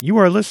You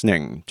are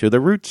listening to the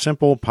Root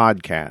Simple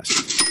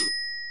Podcast.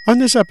 On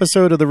this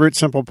episode of the Root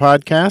Simple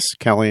Podcast,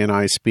 Kelly and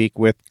I speak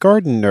with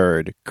garden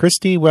nerd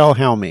Christy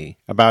Wilhelmy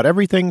about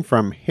everything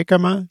from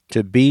jicama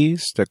to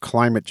bees to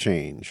climate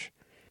change.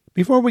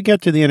 Before we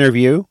get to the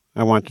interview,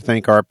 I want to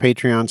thank our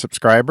Patreon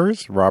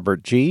subscribers,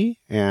 Robert G.,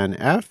 Ann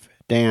F.,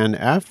 Dan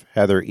F.,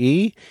 Heather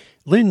E.,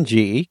 Lynn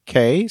G.,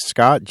 K.,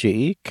 Scott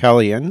G.,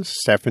 Kellyan,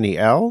 Stephanie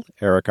L.,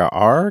 Erica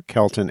R.,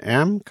 Kelton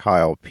M.,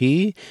 Kyle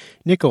P.,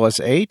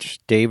 Nicholas H.,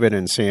 David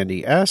and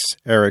Sandy S.,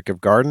 Eric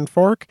of Garden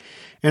Fork,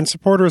 and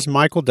supporters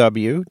Michael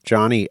W.,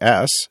 Johnny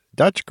S.,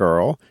 Dutch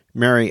Girl,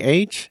 Mary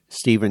H.,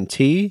 Stephen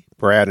T.,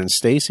 Brad and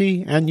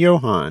Stacy, and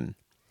Johan.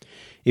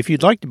 If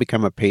you'd like to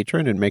become a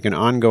patron and make an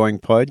ongoing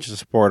pledge to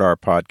support our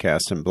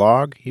podcast and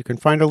blog, you can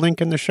find a link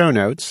in the show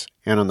notes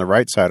and on the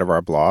right side of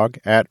our blog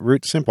at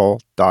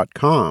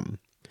rootsimple.com.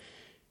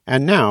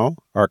 And now,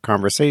 our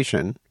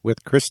conversation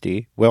with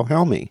Christy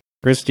Wilhelmy.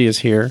 Christy is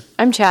here.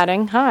 I'm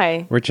chatting.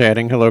 Hi. We're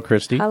chatting. Hello,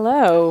 Christy.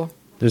 Hello.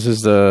 This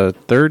is the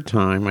third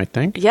time, I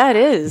think. Yeah, it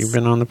is. You've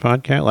been on the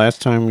podcast.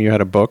 Last time you had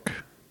a book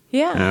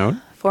out.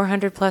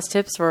 400 plus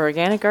tips for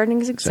organic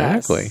gardening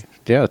success. Exactly.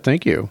 Yeah,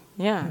 thank you.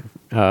 Yeah.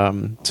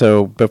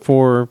 So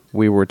before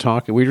we were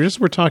talking, we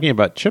were talking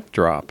about chip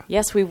drop.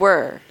 Yes, we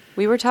were.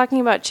 We were talking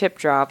about chip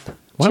drop.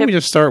 Why don't we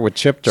just start with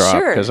chip drop?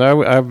 Sure. Because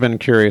I've been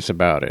curious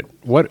about it.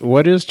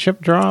 What is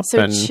chip drop?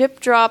 So chip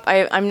drop,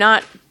 I'm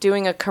not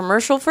doing a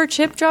commercial for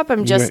chip drop.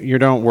 I'm just... You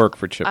don't work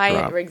for chip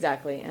drop.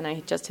 Exactly. And I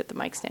just hit the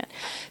mic stand.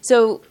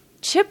 So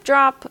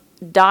chipdrop.in,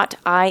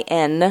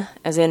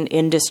 as in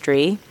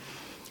industry,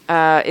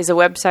 is a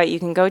website you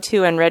can go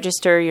to and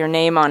register your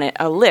name on it,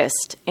 a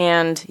list,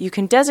 and you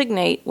can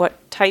designate what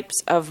types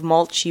of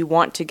mulch you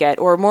want to get,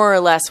 or more or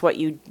less what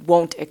you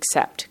won't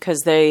accept, because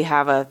they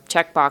have a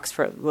checkbox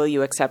for, will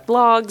you accept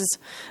logs,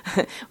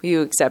 will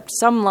you accept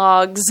some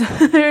logs,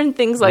 and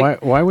things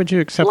like Why would you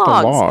accept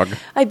logs. a log?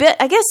 I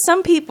guess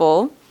some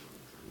people...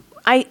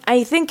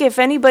 I think if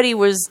anybody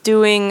was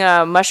doing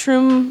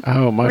mushroom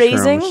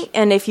raising,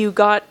 and if you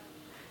got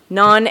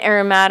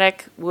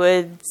non-aromatic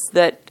woods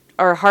that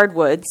are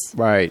hardwoods,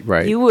 right,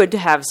 you would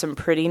have some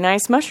pretty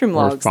nice mushroom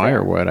logs. Or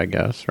firewood, I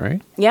guess, right?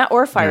 Yeah,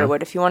 or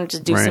firewood. If you wanted to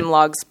do some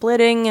log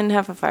splitting and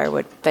have a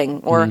firewood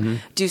thing, or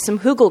do some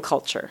hugel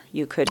culture,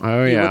 you would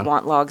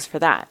want logs for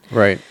that.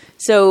 Right.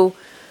 So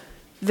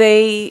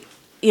you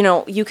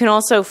can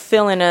also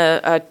fill in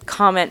a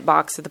comment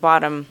box at the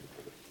bottom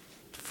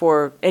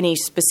for any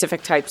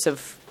specific types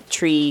of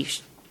tree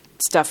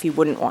stuff you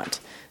wouldn't want.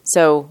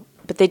 So,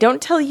 but they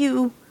don't tell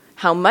you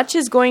how much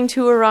is going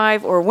to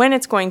arrive or when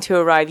it's going to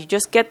arrive. You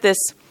just get this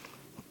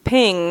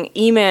ping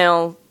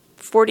email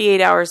 48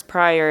 hours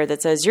prior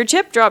that says your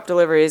chip drop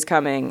delivery is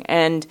coming,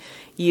 and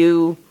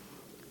you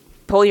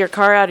pull your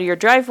car out of your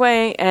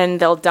driveway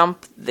and they'll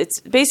dump. It's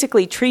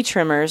basically tree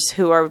trimmers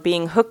who are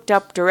being hooked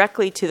up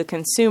directly to the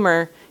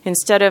consumer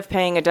instead of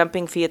paying a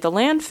dumping fee at the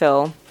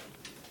landfill.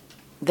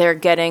 They're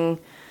getting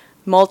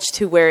mulch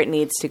to where it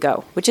needs to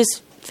go, which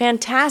is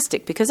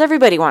fantastic because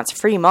everybody wants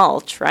free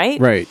mulch, right?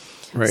 Right.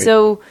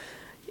 So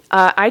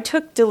I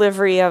took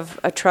delivery of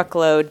a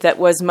truckload that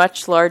was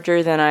much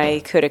larger than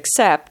I could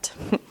accept.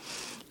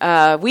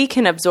 We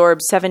can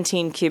absorb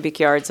 17 cubic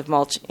yards of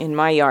mulch in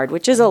my yard,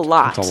 which is a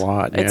lot. It's a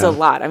lot, It's a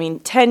lot. I mean,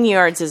 10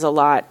 yards is a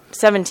lot.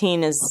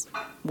 17 is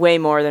way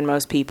more than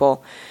most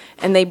people.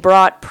 And they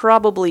brought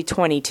probably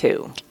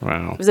 22.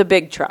 Wow. It was a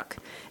big truck.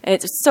 And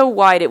it's so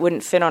wide it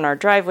wouldn't fit on our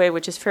driveway,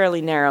 which is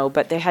fairly narrow,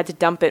 but they had to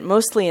dump it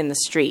mostly in the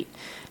street.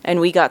 And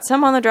we got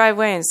some on the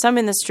driveway and some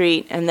in the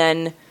street, and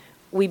then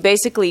we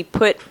basically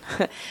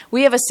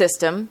we have a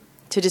system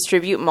to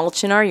distribute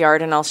mulch in our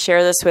yard, and I'll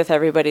share this with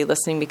everybody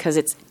listening because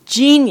it's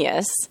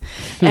genius.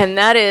 And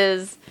that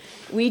is,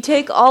 we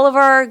take all of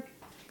our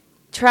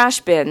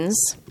trash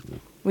bins,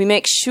 we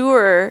make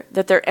sure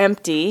that they're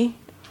empty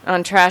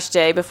on trash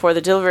day before the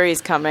delivery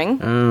is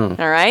coming. Oh.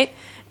 All right?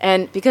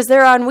 And because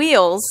they're on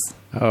wheels,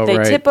 they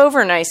tip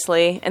over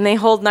nicely, and they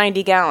hold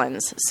 90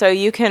 gallons. So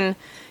you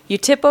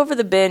tip over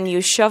the bin,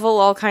 you shovel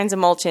all kinds of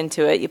mulch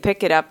into it, you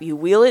pick it up, you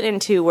wheel it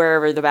into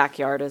wherever the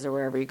backyard is or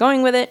wherever you're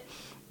going with it,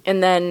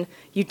 and then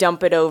you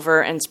dump it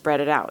over and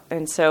spread it out.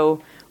 And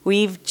so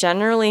we've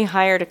generally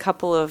hired a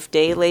couple of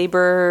day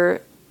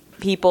labor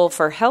people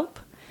for help,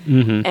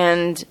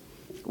 and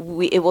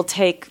it will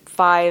take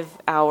 5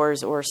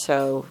 hours or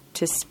so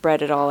to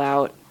spread it all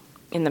out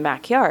in the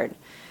backyard.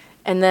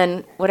 And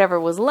then whatever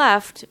was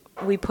left,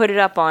 we put it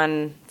up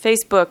on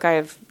Facebook. I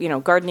have,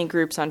 gardening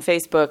groups on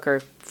Facebook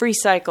or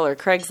FreeCycle or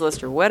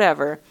Craigslist or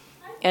whatever.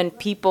 And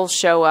people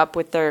show up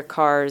with their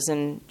cars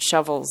and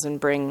shovels and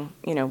bring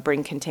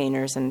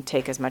containers and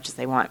take as much as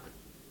they want.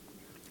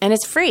 And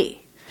it's free.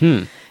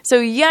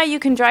 So, you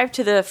can drive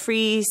to the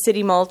free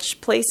city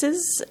mulch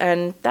places,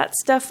 and that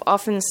stuff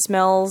often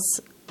smells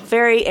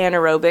very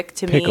anaerobic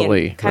to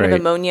me. And kind of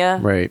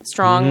ammonia,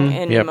 strong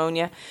in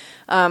ammonia.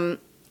 And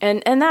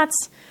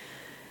that's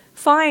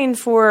fine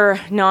for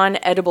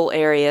non-edible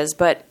areas,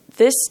 but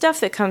this stuff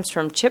that comes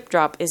from chip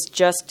drop is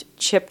just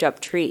chipped up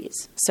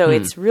trees. So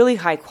it's really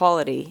high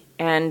quality,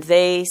 and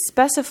they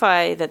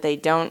specify that they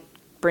don't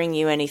bring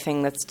you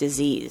anything that's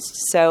diseased.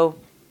 So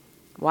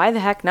why the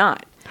heck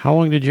not? How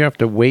long did you have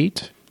to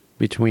wait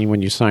between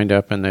when you signed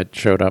up and it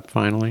showed up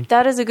finally?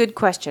 That is a good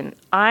question.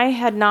 I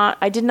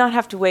did not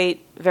have to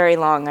wait very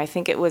long. I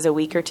think it was a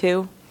week or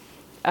two.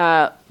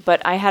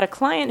 But I had a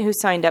client who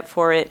signed up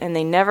for it, and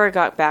they never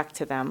got back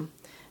to them.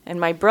 And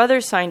my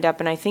brother signed up,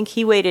 and I think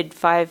he waited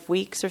 5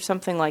 weeks or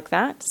something like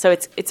that. So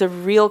it's a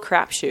real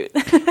crapshoot.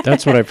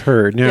 That's what I've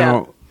heard.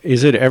 Now,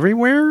 is it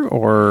everywhere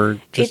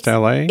or just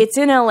L.A.? It's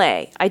in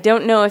L.A. I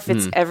don't know if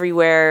it's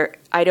everywhere.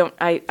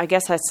 I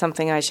guess that's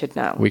something I should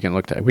know. We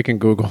can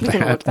Google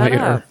that later.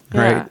 Up.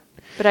 Yeah. Right.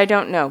 But I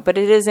don't know. But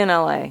it is in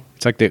L.A.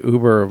 It's like the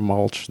Uber of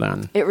mulch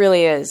then. It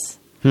really is.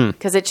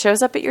 Because it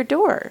shows up at your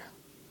door.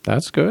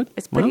 That's good.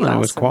 It's pretty awesome. It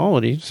was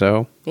quality,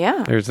 so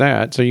yeah. There's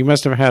that. So you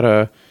must have had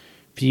a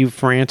few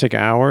frantic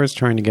hours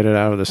trying to get it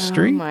out of the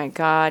street. Oh my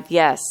God,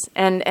 yes.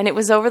 And it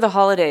was over the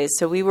holidays,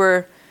 so we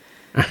were,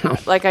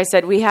 like I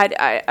said, we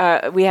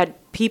had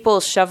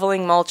people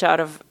shoveling mulch out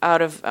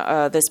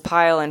of this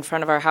pile in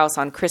front of our house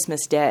on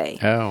Christmas Day.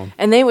 Oh.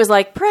 And they was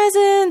like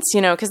presents,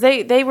 because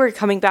they were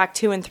coming back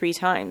 2 and 3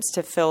 times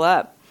to fill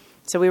up.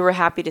 So we were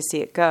happy to see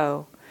it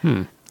go.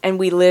 And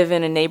we live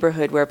in a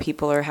neighborhood where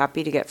people are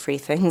happy to get free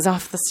things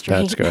off the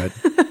street. That's good.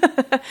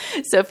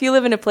 So if you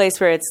live in a place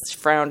where it's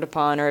frowned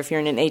upon, or if you're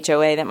in an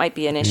HOA, that might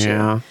be an issue.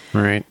 Yeah,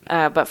 right.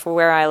 But for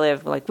where I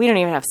live, we don't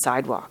even have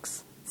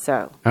sidewalks.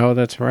 So. Oh,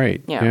 that's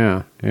right.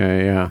 Yeah.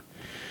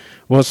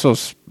 Well,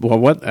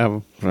 what?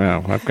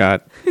 I've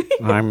got.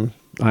 I'm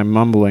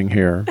mumbling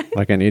here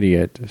like an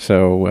idiot.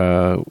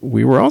 So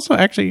we were also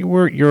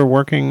you're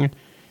working.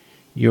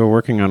 You're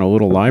working on a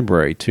little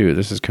library, too.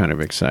 This is kind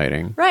of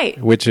exciting. Right.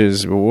 Which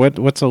is,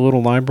 what's a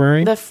little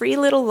library? The Free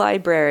Little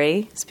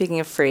Library, speaking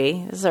of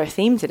free, this is our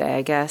theme today,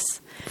 I guess.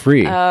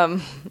 Free.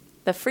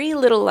 The Free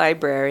Little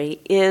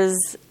Library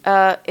is,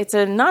 it's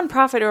a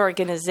nonprofit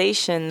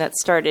organization that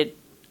started,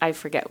 I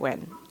forget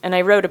when. And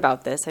I wrote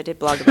about this. I did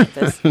blog about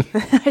this.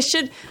 I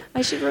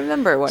should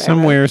remember what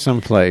Somewhere,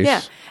 someplace. Yeah.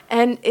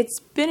 And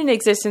it's been in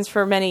existence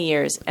for many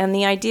years. And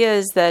the idea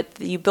is that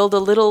you build a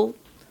little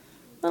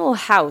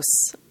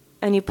house,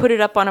 and you put it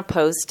up on a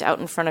post out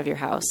in front of your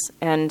house,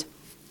 and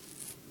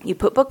you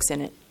put books in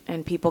it,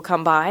 and people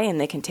come by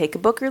and they can take a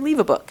book or leave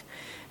a book.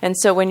 And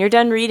so when you're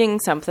done reading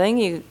something,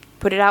 you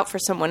put it out for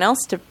someone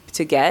else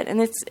to get,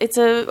 and it's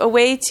a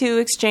way to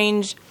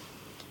exchange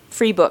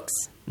free books.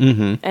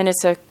 Mm-hmm. And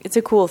it's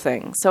a cool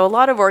thing. So a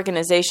lot of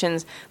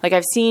organizations, like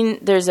I've seen,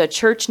 there's a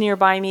church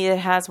nearby me that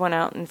has one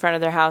out in front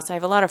of their house. I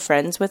have a lot of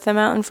friends with them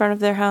out in front of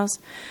their house.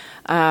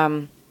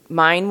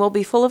 Mine will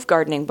be full of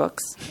gardening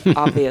books,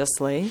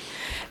 obviously.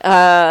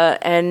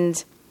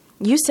 And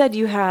you said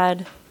you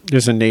had...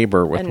 There's a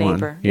neighbor with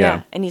one.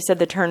 Yeah. And you said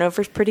the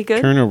turnover's pretty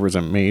good? Turnover's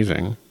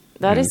amazing.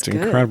 That is good.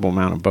 It's an incredible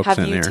amount of books in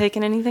there. Have you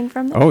taken anything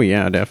from them? Oh,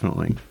 yeah,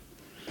 definitely.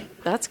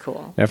 That's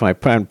cool.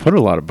 Definitely. I put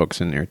a lot of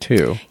books in there,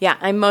 too. Yeah,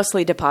 I'm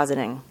mostly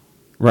depositing.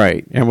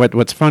 Right. And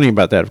what's funny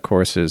about that, of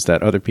course, is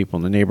that other people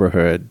in the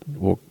neighborhood,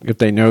 if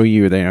they know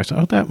you, they say,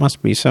 oh, that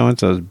must be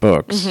so-and-so's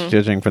books,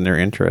 judging from their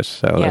interests.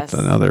 So that's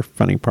another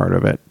funny part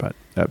of it. But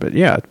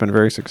yeah, it's been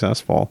very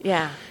successful.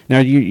 Yeah. Now,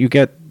 you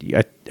get,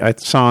 I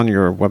saw on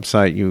your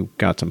website you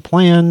got some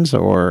plans,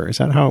 or is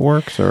that how it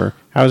works? Or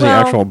how does the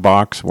actual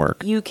box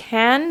work? You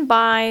can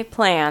buy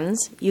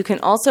plans. You can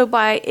also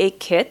buy a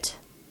kit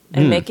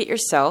and make it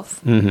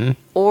yourself. Mm-hmm.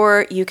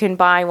 Or you can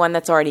buy one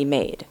that's already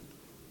made.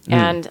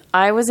 And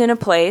I was in a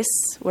place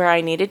where I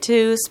needed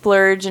to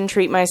splurge and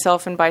treat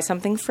myself and buy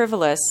something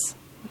frivolous.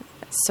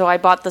 So I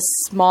bought the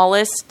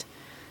smallest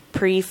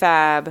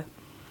prefab,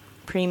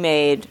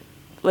 pre-made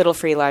little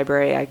free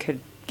library I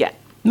could get.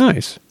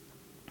 Nice.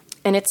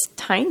 And it's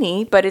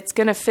tiny, but it's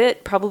going to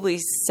fit probably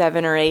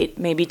 7 or 8,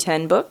 maybe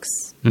 10 books.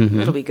 Mm-hmm.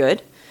 It'll be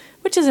good,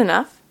 which is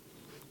enough.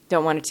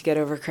 Don't want it to get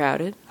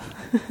overcrowded.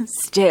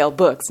 Stale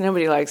books.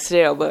 Nobody likes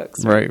stale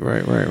books. Right.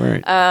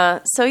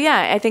 So,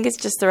 yeah, I think it's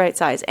just the right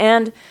size.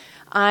 And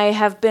I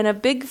have been a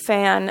big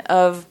fan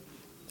of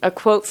a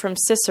quote from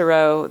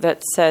Cicero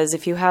that says,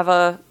 if you have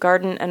a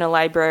garden and a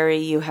library,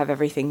 you have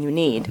everything you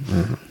need,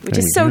 which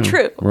is so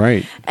true.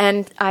 Right.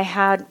 And I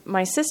had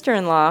my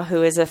sister-in-law,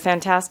 who is a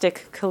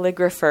fantastic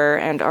calligrapher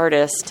and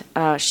artist,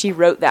 she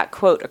wrote that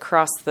quote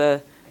across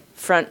the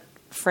front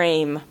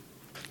frame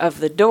of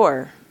the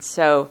door.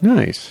 So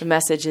nice. The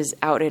message is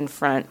out in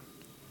front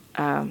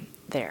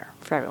there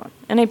for everyone.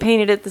 And I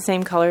painted it the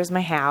same color as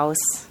my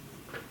house.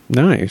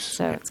 Nice.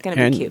 So it's going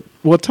to be cute.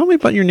 Well, tell me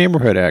about your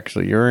neighborhood,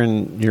 actually. You're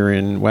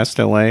in West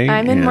LA.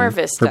 I'm in Mar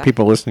Vista. For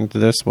people listening to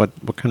this, what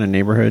kind of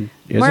neighborhood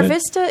is Mar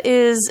Vista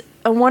is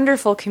a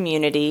wonderful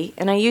community,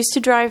 and I used to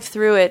drive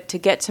through it to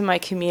get to my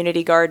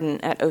community garden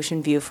at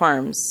Ocean View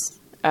Farms,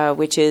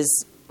 which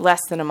is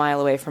less than a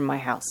mile away from my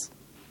house,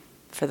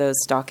 for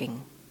those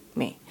stalking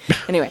me.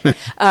 Anyway,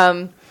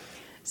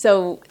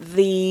 so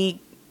the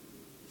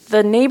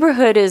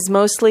neighborhood is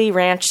mostly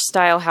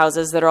ranch-style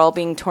houses that are all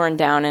being torn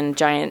down, and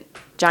giant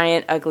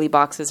ugly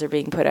boxes are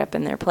being put up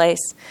in their place.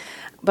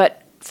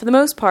 But for the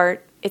most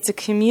part, it's a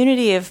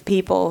community of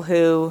people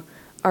who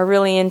are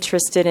really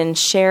interested in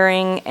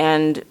sharing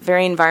and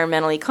very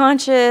environmentally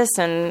conscious,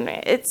 and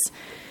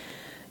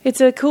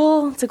it's a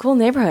cool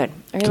neighborhood.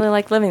 I really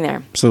like living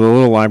there. So the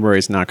little library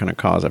is not going to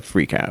cause a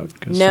freak out.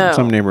 No.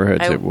 Some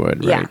neighborhoods it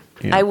would, right?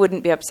 Yeah, I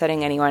wouldn't be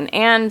upsetting anyone.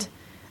 And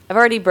I've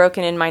already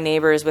broken in my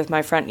neighbors with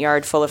my front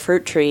yard full of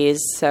fruit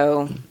trees,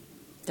 so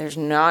there's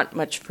not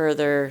much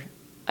further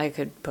I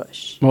could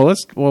push. Well,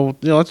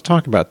 let's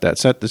talk about that.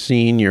 Set the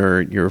scene.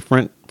 Your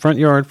front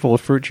yard full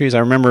of fruit trees. I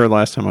remember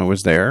last time I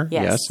was there.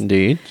 Yes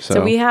indeed.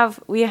 So we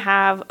have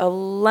a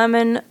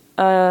lemon.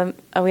 We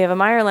have a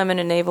Meyer lemon,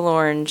 a navel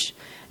orange.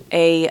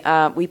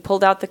 We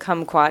pulled out the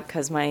kumquat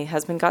because my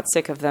husband got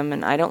sick of them,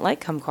 and I don't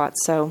like kumquats.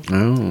 So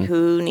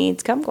who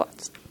needs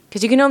kumquats?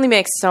 Because you can only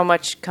make so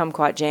much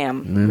kumquat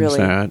jam, really.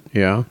 That,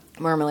 yeah.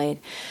 Marmalade.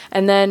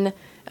 And then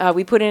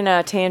we put in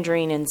a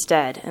tangerine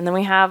instead. And then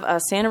we have a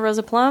Santa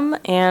Rosa plum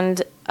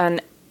and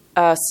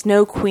a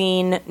Snow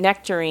Queen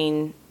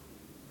nectarine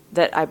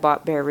that I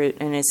bought bare root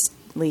and is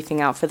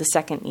leafing out for the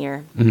second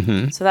year.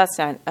 Mm-hmm. So that's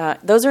done.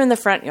 Those are in the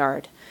front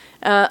yard,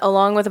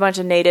 along with a bunch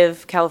of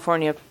native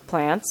California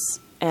plants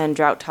and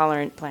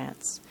drought-tolerant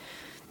plants.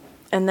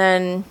 And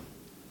then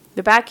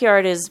the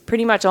backyard is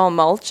pretty much all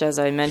mulch, as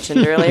I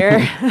mentioned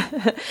earlier.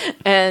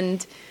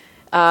 And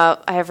I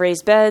have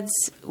raised beds,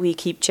 we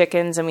keep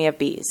chickens, and we have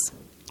bees.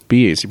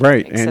 Bees,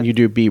 right. And you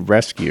do bee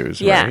rescues,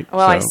 right? Yeah,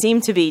 well, I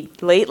seem to be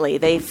lately.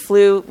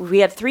 We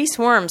had 3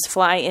 swarms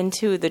fly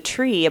into the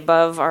tree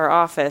above our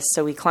office,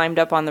 so we climbed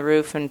up on the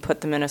roof and put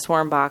them in a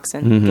swarm box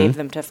and gave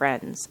them to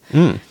friends.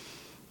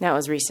 That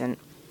was recent.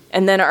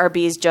 And then our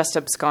bees just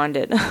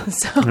absconded.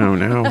 Oh,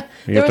 no.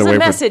 There was a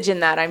message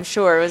in that, I'm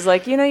sure. It was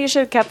like, you should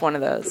have kept one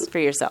of those for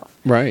yourself.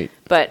 Right.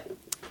 But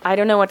I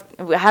don't know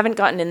I haven't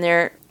gotten in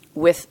there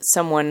with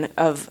someone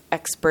of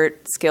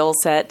expert skill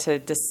set to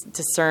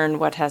discern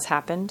what has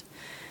happened.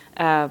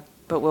 But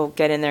we'll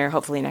get in there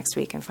hopefully next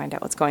week and find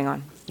out what's going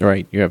on.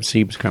 Right. You have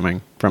Siebes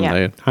coming from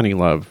the Honey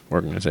Love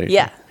organization.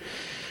 Yeah.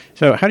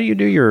 So how do you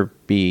do your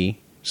bee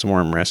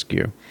swarm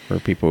rescue for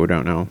people who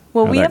don't know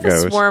Well, how we that have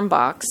goes? A swarm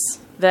box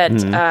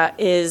that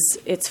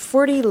it's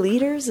 40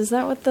 liters. Is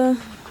that what the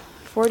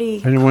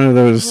 40? And one of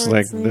those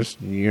like this.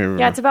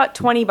 Yeah, it's about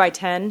 20 by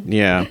 10.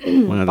 Yeah,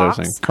 one of those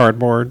things.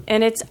 Cardboard.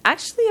 And it's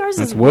actually ours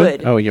is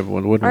wood. Oh, you have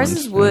wood. Ours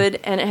is wood,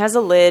 and it has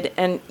a lid,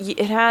 and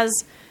it has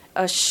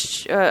a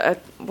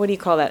what do you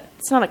call that?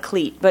 It's not a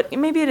cleat, but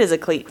maybe it is a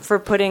cleat for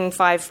putting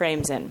 5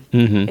 frames in.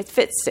 Mm-hmm. It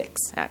fits 6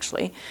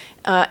 actually,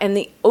 and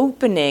the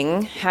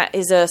opening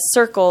is a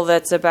circle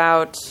that's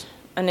about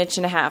 1.5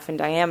 inches in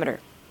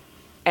diameter,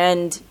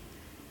 and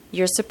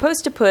you're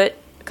supposed to put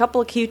a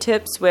couple of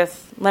Q-tips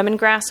with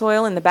lemongrass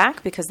oil in the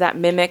back because that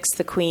mimics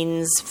the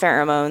queen's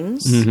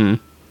pheromones.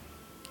 Mm-hmm.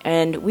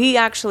 And we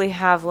actually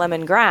have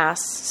lemongrass,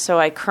 so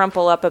I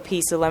crumple up a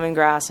piece of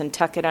lemongrass and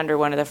tuck it under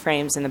one of the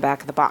frames in the back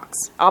of the box,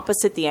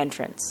 opposite the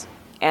entrance.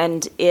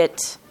 And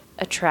it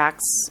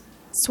attracts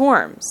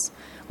swarms.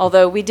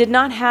 Although we did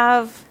not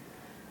have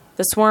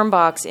the swarm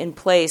box in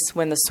place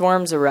when the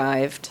swarms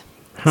arrived.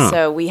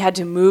 So we had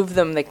to move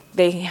them.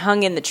 They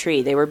hung in the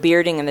tree. They were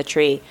bearding in the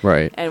tree.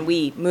 Right. And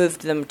we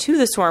moved them to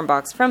the swarm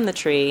box from the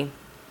tree.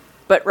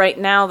 But right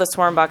now the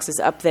swarm box is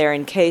up there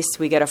in case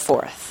we get a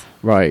 4th.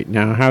 Right.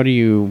 Now, how do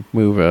you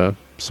move a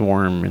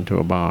swarm into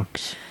a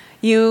box?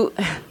 You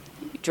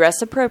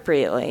dress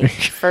appropriately,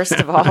 first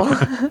of all.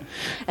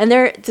 And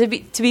they're to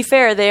be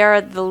fair, they are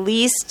the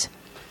least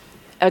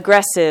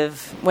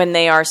aggressive when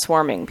they are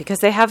swarming because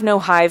they have no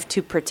hive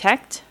to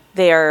protect.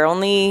 They are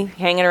only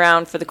hanging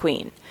around for the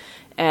queen.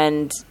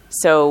 And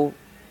so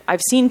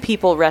I've seen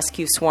people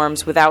rescue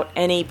swarms without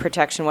any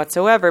protection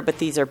whatsoever, but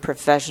these are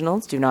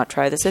professionals. Do not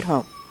try this at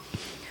home.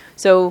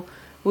 So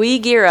we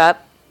gear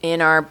up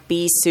in our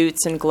bee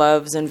suits and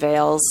gloves and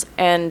veils,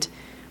 and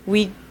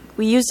we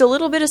used a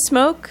little bit of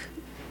smoke,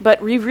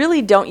 but you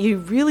really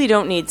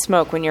don't need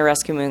smoke when you're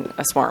rescuing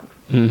a swarm.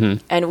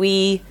 Mm-hmm. And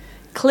we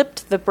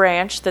clipped the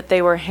branch that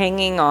they were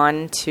hanging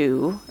on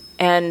to,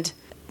 and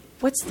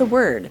what's the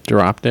word?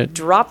 Dropped it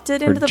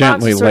into the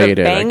box. Laid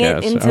it, bang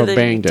it into the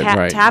banged it,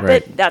 right, tap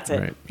right, it. That's it.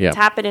 Right, yep.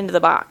 Tap it into the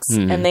box,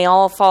 and they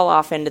all fall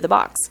off into the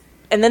box.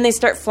 And then they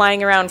start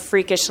flying around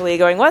freakishly,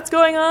 going, "What's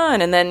going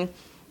on?" And then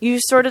you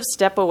sort of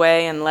step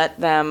away and let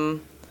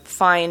them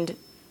find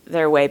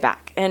their way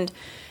back. And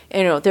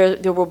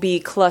there will be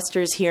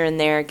clusters here and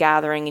there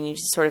gathering, and you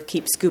just sort of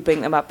keep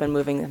scooping them up and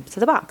moving them to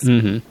the box.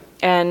 Mm-hmm.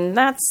 And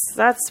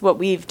that's what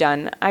we've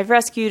done. I've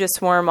rescued a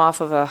swarm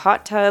off of a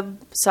hot tub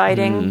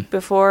siding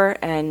before,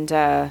 and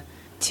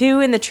 2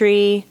 in the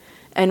tree,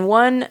 and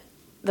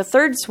the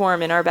third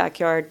swarm in our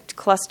backyard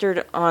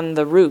clustered on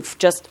the roof,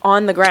 just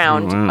on the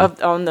ground,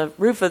 on the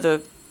roof of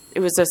it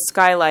was a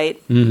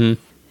skylight, and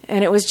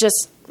it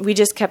was we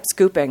just kept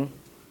scooping.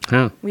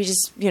 Huh. We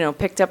just,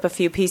 picked up a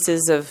few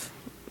pieces of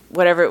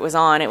whatever it was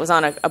on. It was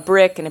on a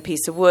brick and a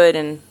piece of wood,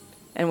 and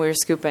we were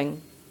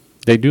scooping.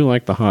 They do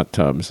like the hot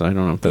tubs. I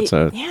don't know if that's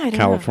a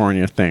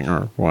California thing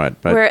or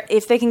what. But where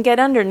if they can get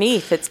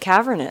underneath, it's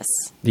cavernous.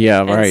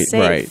 Yeah, and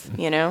safe, right.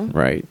 You know?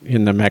 Right.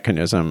 In the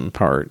mechanism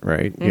part,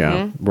 right? Mm-hmm.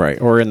 Yeah,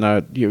 right. Or in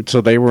so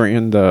they were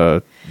in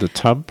the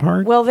tub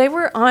part? Well, they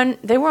were on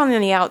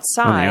the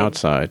outside. On the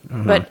outside.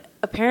 Uh-huh. But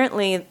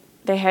apparently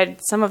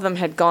some of them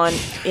had gone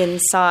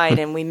inside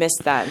and we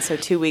missed that. And so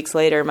 2 weeks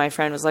later, my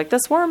friend was like, the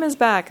swarm is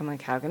back. I'm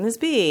like, how can this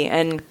be?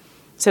 And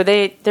so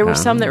there were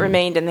some that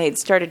remained, and they had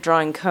started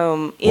drawing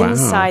comb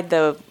inside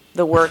the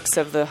works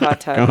of the hot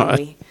tub.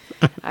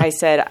 I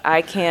said,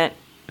 I can't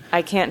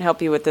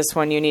help you with this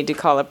one. You need to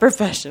call a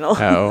professional.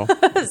 Oh,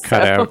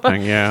 cutout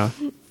thing, yeah.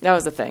 That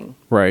was the thing.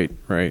 Right.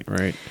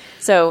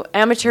 So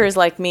amateurs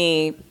like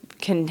me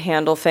can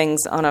handle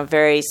things on a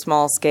very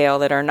small scale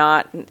that are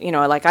not,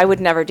 like I would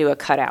never do a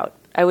cutout.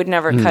 I would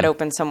never cut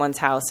open someone's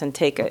house and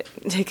take a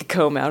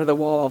comb out of the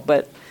wall,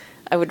 but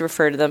I would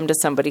refer to them to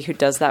somebody who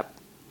does that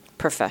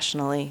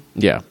professionally.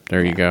 Yeah,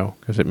 there you go,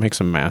 because it makes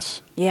a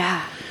mess.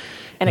 Yeah,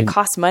 and it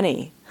costs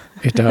money.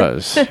 It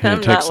does. And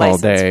it takes all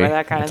day. For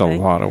that kind it's of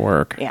thing. A lot of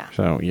work. Yeah.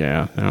 So,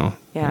 yeah, no.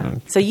 Yeah.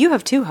 So you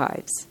have 2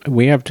 hives.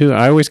 We have 2.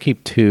 I always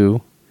keep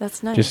 2.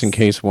 That's nice. Just in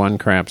case one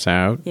craps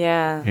out.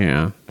 Yeah.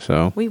 Yeah,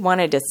 so. We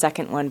wanted a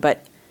second one,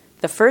 but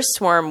the first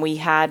swarm we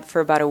had for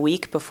about a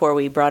week before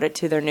we brought it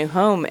to their new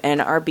home,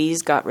 and our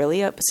bees got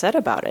really upset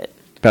about it.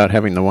 About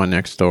having the one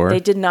next door? They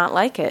did not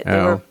like it.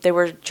 Oh. They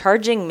were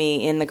charging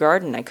me in the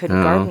garden. I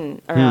couldn't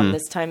garden around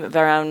this time,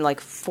 around like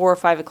 4 or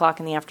 5 o'clock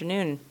in the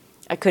afternoon.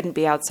 I couldn't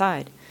be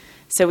outside.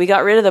 So we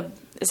got rid of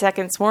the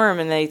second swarm,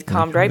 and they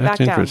calmed right back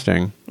down. That's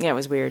interesting. Yeah, it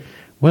was weird.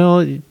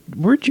 Well,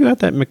 weren't you at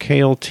that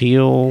Mikhail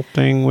Teal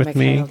thing with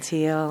me?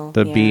 Mikhail Teal,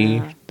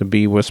 the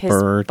bee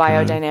whisperer. His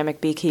biodynamic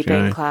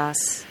beekeeping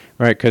class.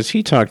 Right, because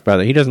he talked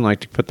about it. He doesn't like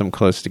to put them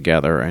close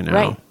together, I know.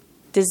 Right.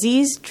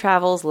 Disease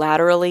travels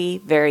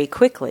laterally very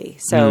quickly.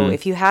 So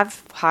if you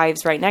have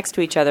hives right next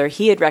to each other,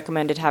 he had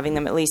recommended having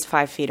them at least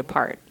 5 feet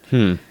apart.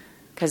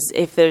 Because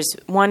if there's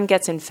one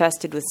gets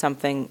infested with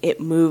something, it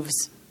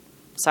moves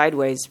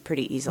sideways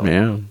pretty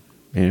easily.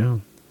 Yeah,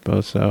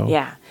 both so.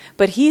 Yeah,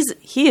 but he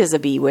is a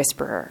bee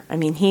whisperer. I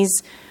mean,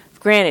 he's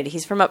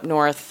from up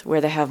north where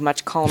they have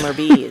much calmer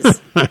bees.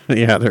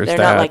 Yeah, they're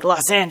not like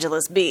Los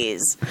Angeles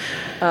bees,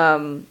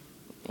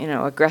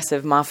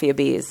 aggressive mafia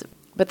bees.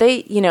 But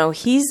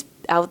he's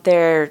out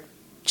there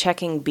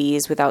checking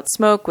bees without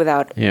smoke,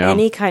 without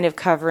any kind of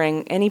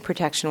covering, any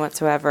protection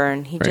whatsoever,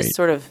 and he just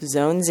sort of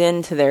zones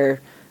into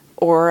their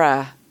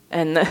aura.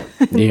 And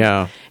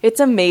it's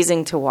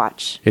amazing to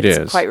watch.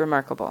 It's quite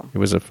remarkable. It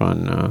was a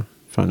fun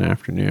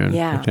afternoon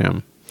with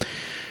him.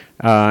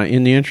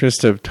 In the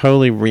interest of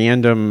totally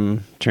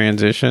random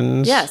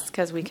transitions, yes,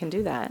 because we can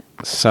do that.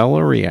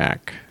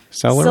 Celeriac.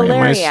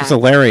 Celeriac.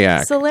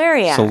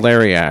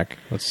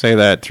 Let's say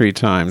that 3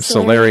 times.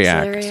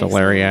 Celeriac.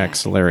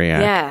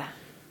 Yeah,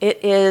 it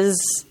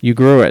is. You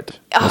grew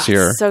it this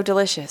year. So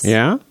delicious.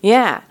 Yeah.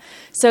 Yeah.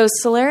 So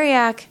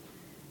celeriac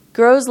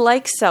grows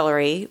like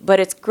celery,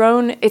 but it's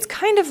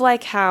kind of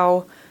like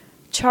how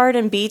chard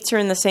and beets are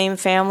in the same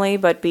family,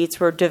 but beets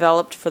were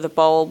developed for the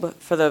bulb,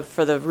 for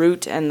the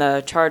root, and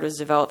the chard was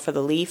developed for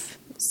the leaf.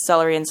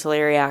 Celery and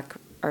celeriac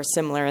are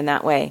similar in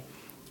that way.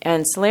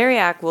 And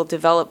celeriac will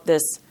develop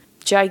this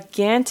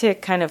gigantic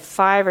kind of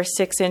 5 or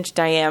 6 inch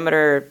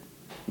diameter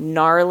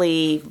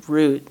gnarly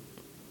root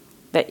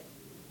that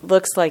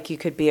looks like you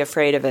could be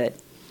afraid of it.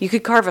 You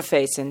could carve a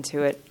face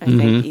into it, I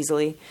think,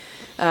 easily.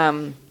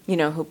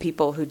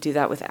 People who do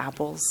that with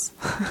apples.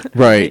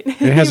 Right.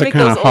 It has a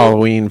kind of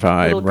Halloween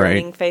vibe,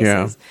 right?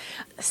 Faces.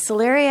 Yeah.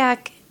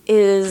 Celeriac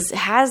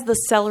has the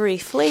celery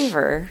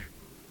flavor,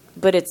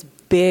 but it's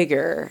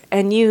bigger.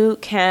 And you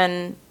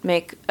can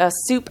make a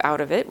soup out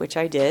of it, which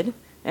I did.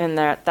 And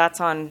that's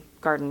on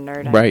Garden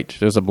Nerd. Right.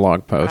 There's a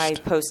blog post.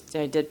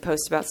 I did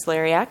post about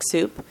celeriac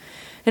soup.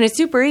 And it's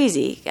super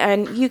easy.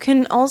 And you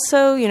can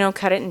also,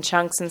 cut it in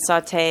chunks and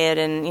saute it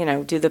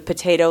and, do the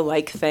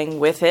potato-like thing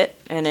with it.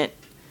 And it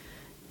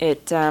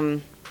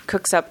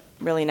cooks up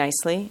really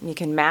nicely. You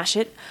can mash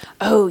it.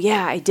 Oh,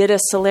 yeah, I did a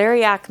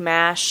celeriac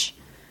mash,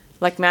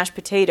 like mashed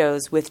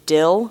potatoes with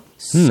dill.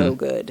 So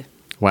good.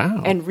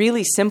 Wow. And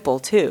really simple,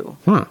 too.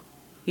 Huh.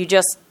 You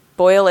just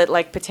boil it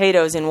like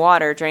potatoes in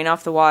water, drain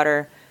off the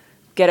water,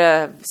 get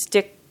a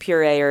stick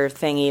pureer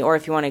thingy, or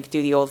if you want to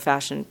do the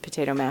old-fashioned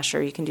potato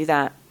masher, you can do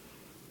that.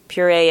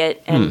 Puree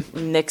it and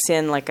mix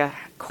in like a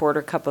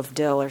 1/4 cup of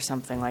dill or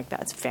something like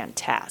that. It's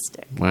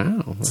fantastic.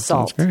 Wow, that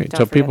sounds great.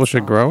 So people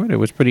should grow it? It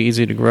was pretty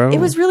easy to grow? It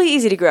was really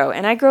easy to grow.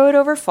 And I grow it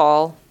over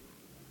fall,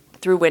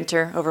 over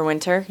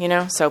winter,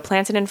 So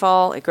plant it in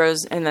fall, it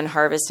grows, and then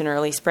harvest in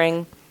early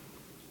spring.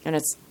 And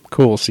it's...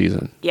 Cool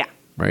season. Yeah.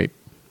 Right.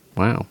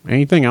 Wow.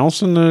 Anything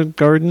else in the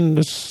garden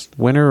this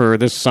winter or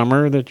this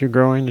summer that you're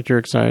growing that you're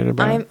excited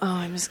about?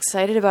 I'm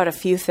excited about a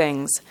few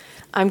things.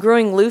 I'm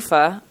growing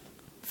loofah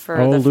for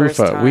the first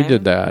time. We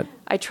did that.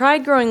 I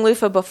tried growing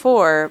loofah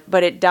before,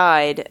 but it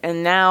died,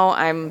 and now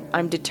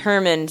I'm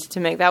determined to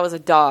make... That was a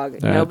dog.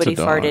 That's Nobody a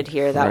dog. farted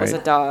here. That was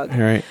a dog.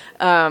 Right.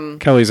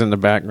 Kelly's in the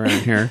background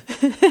here.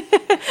 I'm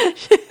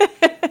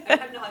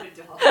not a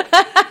dog.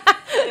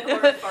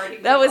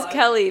 That was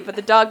Kelly, but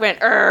the dog went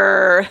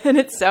 "Err," and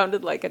it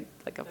sounded like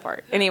a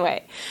fart.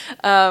 Anyway,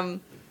 so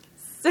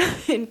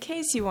in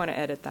case you want to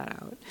edit that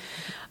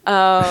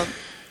out,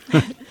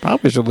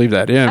 probably should leave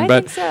that in. I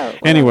think so.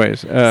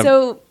 Anyways,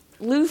 so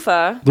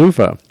loofah.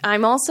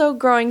 I'm also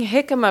growing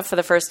jicama for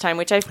the first time,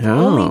 which I've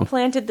only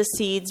planted the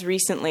seeds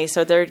recently,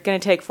 so they're going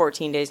to take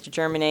 14 days to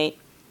germinate.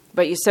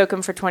 But you soak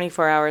them for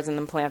 24 hours and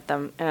then plant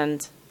them,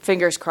 and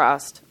fingers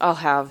crossed, I'll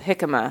have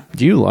jicama.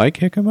 Do you like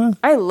jicama?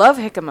 I love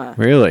jicama.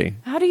 Really?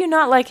 How do you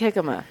not like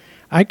jicama?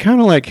 I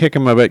kind of like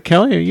jicama, but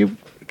Kelly, you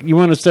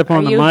want to step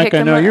on the mic?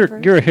 I know you're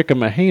a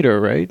jicama hater,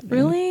 right?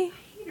 Really?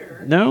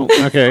 No?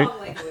 Okay.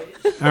 All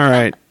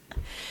right.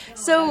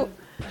 So...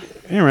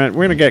 All right,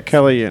 we're going to get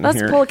Kelly in Let's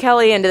here. Let's pull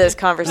Kelly into this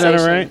conversation.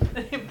 Is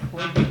that all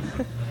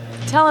right?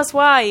 Tell us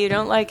why you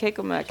don't like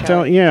jicama,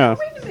 Kelly. Yeah.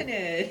 Wait a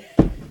minute.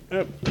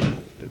 The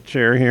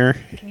chair here.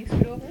 Can you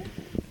scoot over?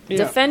 Yeah.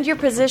 Defend your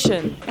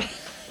position.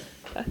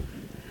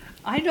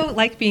 I don't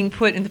like being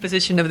put in the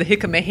position of the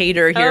jicama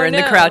hater here in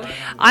the crowd.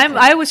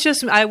 I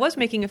was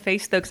making a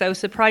face though because I was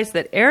surprised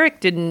that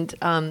Eric doesn't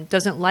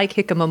like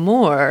jicama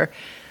more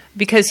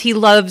because he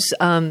loves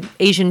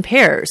Asian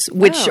pears,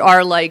 which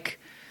are like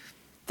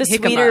the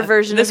sweeter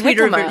version of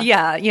jicama.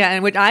 Yeah,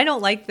 and which I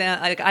don't like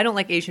that. I don't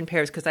like Asian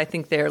pears because I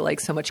think they're like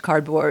so much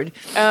cardboard.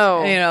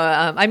 Oh,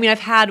 I mean, I've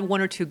had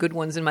one or two good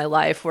ones in my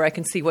life where I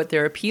can see what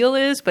their appeal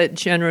is, but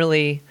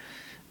generally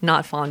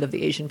not fond of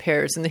the Asian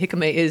pears, and the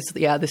jicama is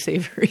the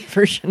savory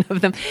version of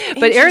them.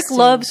 But Eric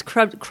loves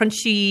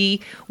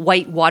crunchy,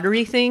 white,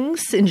 watery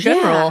things in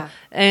general,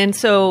 and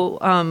so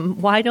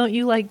why don't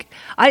you like?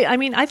 I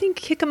mean, I think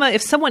jicama.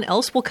 If someone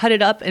else will cut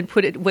it up and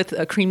put it with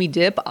a creamy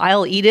dip,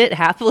 I'll eat it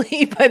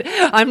happily. But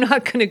I'm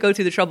not going to go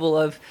to the trouble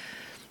of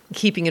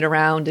keeping it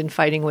around and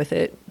fighting with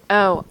it.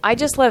 Oh, I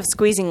just love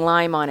squeezing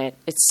lime on it.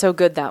 It's so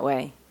good that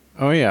way.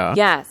 Oh, yeah.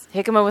 Yes,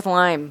 jicama with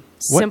lime.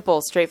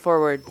 Simple,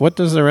 straightforward. What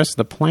does the rest of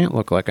the plant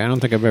look like? I don't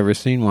think I've ever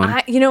seen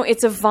one.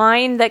 It's a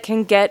vine that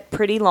can get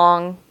pretty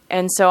long,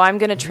 and so I'm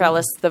going to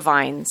trellis the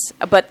vines.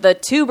 But the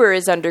tuber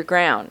is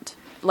underground,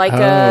 like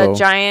a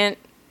giant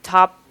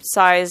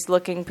top-sized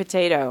looking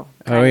potato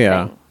kind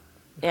of thing.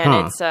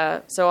 And it's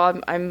so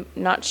I'm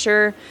not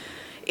sure.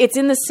 It's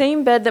in the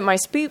same bed that my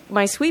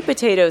sweet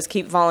potatoes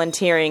keep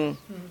volunteering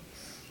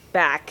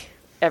back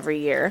every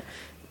year.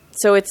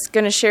 So it's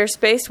going to share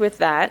space with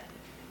that.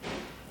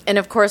 And,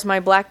 of course,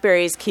 my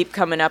blackberries keep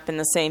coming up in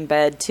the same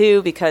bed,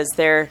 too, because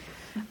they're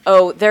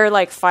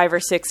like 5 or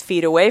 6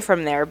 feet away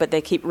from there, but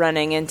they keep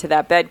running into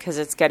that bed because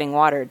it's getting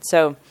watered.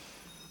 So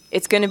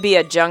it's going to be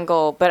a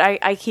jungle. But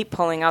I keep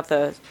pulling out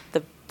the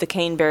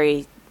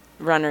caneberry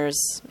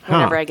runners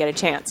whenever I get a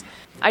chance.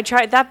 I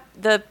tried that.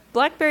 The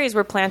blackberries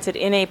were planted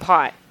in a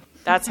pot.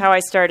 That's how I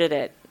started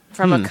it.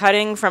 From a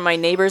cutting from my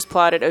neighbor's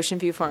plot at Ocean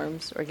View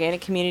Farms,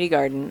 organic community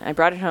garden. I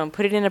brought it home,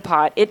 put it in a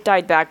pot. It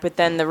died back, but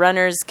then the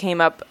runners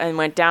came up and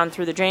went down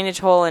through the drainage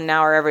hole and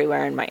now are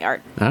everywhere in my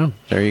yard. Oh,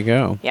 there you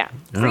go. Yeah.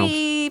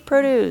 Free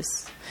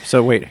produce.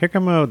 So wait,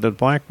 jicama, the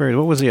blackberry,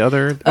 what was the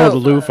other? The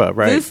loofah,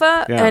 right?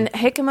 Loofah and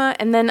jicama.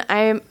 And then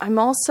I'm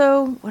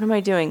also, what am I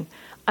doing?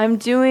 I'm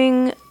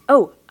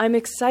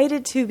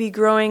excited to be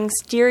growing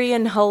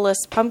Styrian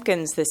hulless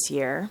pumpkins this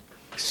year.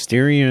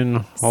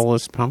 Styrian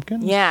hulless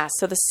pumpkins? Yeah,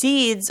 so the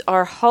seeds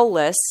are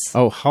hulless.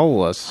 Oh,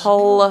 hulless.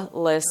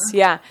 Hulless,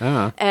 yeah.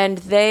 And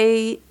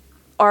they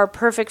are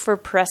perfect for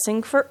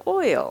pressing for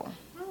oil.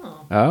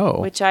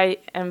 Oh. Which I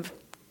am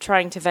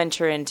trying to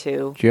venture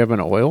into. Do you have an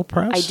oil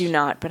press? I do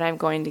not, but I'm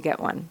going to get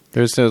one.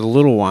 There's the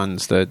little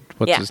ones that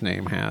his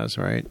name has,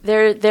 right?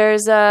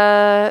 There's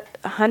a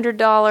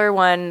 $100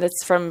 one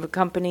that's from a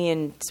company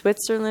in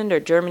Switzerland or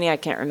Germany. I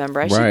can't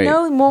remember. I should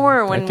know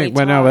more when we talk.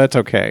 Well, no, that's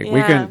okay.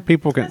 Yeah.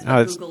 People can.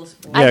 Google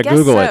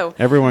Google so. it.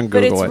 Everyone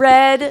Google it. But it's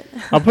red.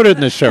 I'll put it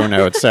in the show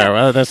notes.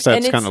 So that's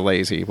kind of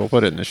lazy. We'll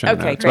put it in the show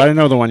notes. Great. But I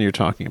know the one you're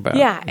talking about.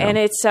 Yeah, and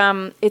it's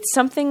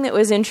something that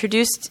was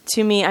introduced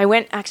to me. I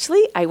went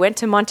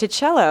to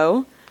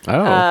Monticello.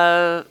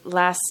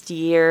 Last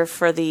year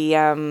for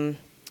the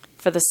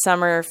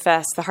summer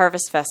fest, the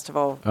Harvest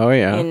Festival.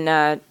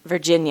 In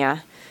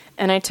Virginia,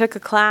 and I took a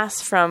class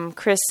from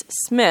Chris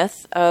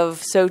Smith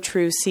of So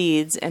True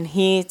Seeds, and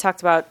he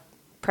talked about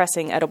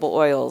pressing edible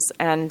oils.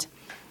 And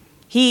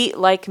he,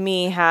 like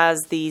me, has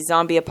the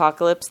zombie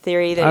apocalypse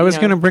theory. That I was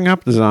going to bring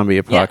up the zombie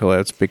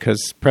apocalypse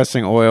because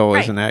pressing oil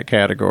is in that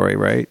category,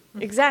 right?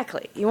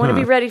 Exactly. You want to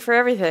be ready for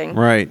everything,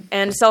 right?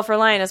 And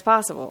self-reliant as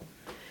possible.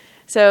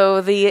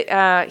 So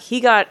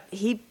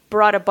he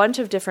brought a bunch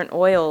of different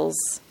oils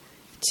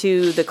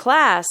to the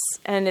class,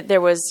 and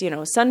there was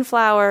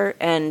sunflower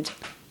and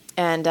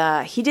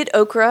he did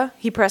okra.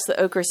 He pressed the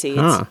okra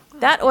seeds.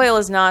 That oil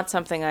is not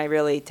something I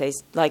really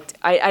liked.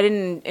 I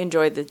didn't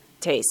enjoy the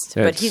taste,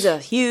 but he's a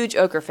huge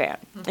okra fan.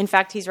 In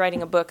fact, he's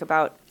writing a book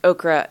about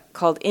okra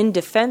called "In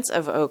Defense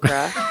of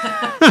Okra,"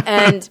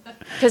 and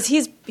because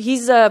he's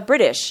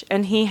British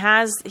and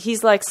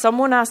he's like,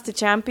 someone has to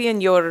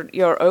champion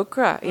your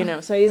okra,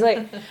 So he's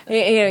like,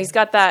 he's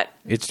got that.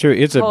 It's true.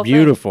 It's a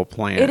beautiful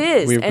plant. It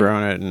is. We've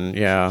grown it,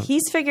 and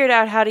he's figured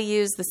out how to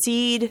use the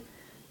seed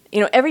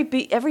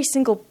every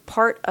single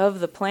part of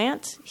the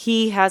plant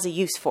he has a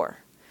use for.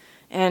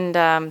 And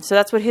so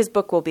that's what his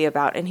book will be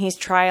about. And he's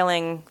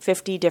trialing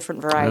 50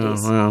 different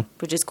varieties,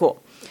 which is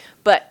cool.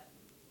 But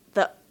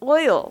the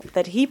oil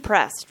that he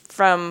pressed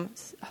from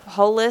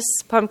hulless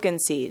pumpkin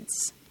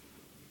seeds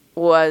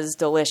was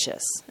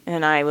delicious.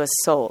 And I was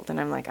sold. And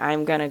I'm like,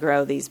 I'm going to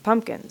grow these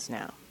pumpkins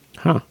now.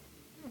 Huh.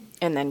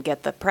 And then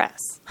get the press.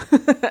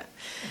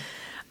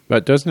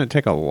 But doesn't it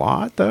take a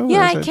lot, though?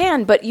 Yeah, it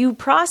can. But you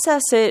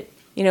process it,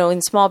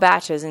 in small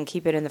batches and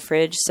keep it in the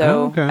fridge.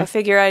 So I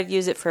figure I'd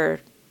use it for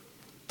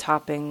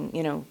topping,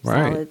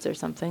 salads or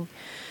something.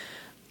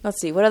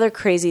 Let's see. What other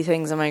crazy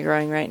things am I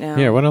growing right now?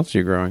 Yeah, what else are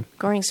you growing?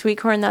 Growing sweet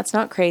corn, that's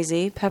not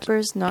crazy.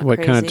 Peppers, not crazy.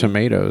 What kind of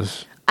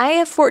tomatoes? I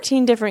have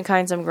 14 different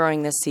kinds I'm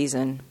growing this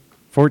season.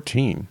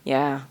 14?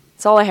 Yeah.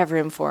 That's all I have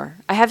room for.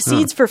 I have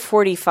seeds for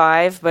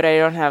 45, but I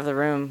don't have the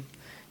room.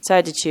 So I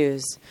had to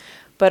choose.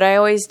 But I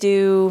always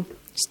do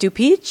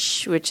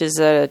Stupic, which is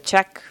a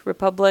Czech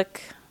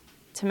Republic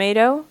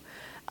tomato.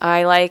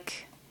 I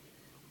like...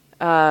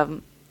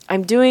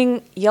 I'm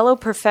doing Yellow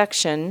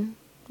Perfection,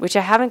 which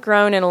I haven't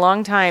grown in a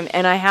long time,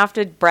 and I have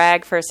to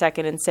brag for a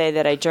second and say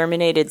that I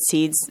germinated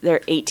seeds.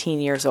 They're 18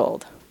 years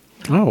old.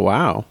 Oh,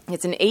 wow.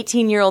 It's an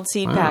 18-year-old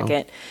seed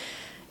packet.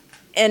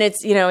 And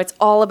it's, it's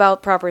all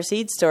about proper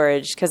seed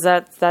storage because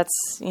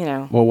that's.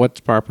 Well,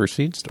 what's proper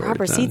seed storage?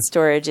 Proper seed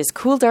storage is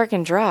cool, dark,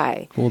 and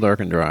dry. Cool,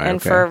 dark, and dry.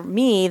 And for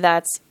me,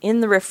 that's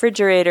in the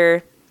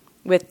refrigerator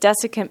with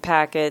desiccant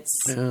packets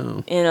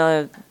in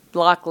a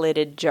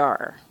block-lidded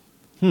jar.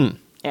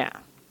 Yeah.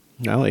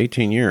 Well,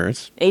 18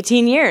 years.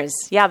 18 years.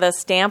 Yeah, the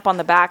stamp on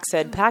the back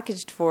said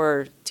packaged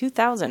for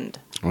 2000.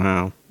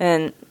 Wow.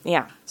 And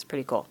yeah, it's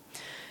pretty cool.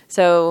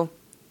 So,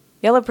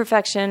 Yellow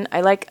Perfection. I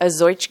like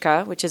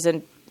Azoichka, which is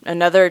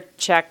another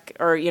Czech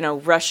or,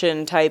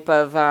 Russian type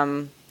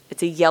of,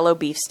 it's a yellow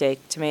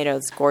beefsteak tomato.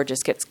 It's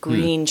gorgeous. Gets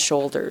green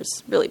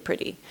shoulders. Really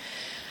pretty.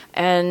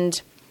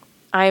 And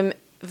I'm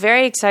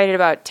very excited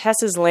about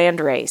Tess's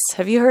Landrace.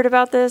 Have you heard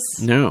about this?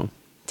 No.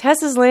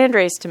 Tess's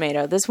Landrace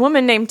tomato. This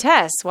woman named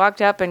Tess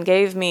walked up and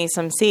gave me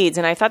some seeds,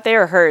 and I thought they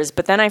were hers.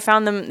 But then I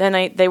found them.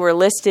 They were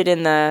listed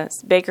in the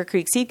Baker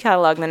Creek seed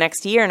catalog the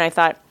next year, and I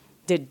thought,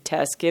 did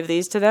Tess give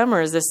these to them, or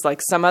is this like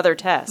some other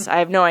Tess? I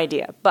have no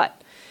idea. But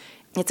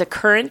it's a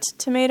currant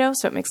tomato,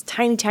 so it makes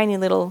tiny, tiny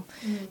little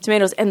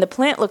tomatoes, and the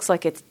plant looks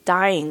like it's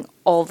dying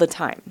all the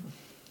time,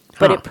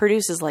 but it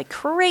produces like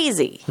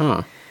crazy.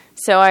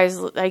 So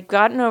I've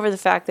gotten over the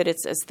fact that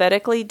it's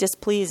aesthetically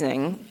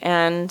displeasing,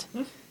 and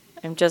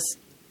I'm just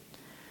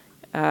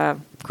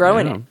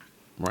growing it.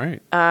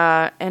 Right.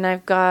 And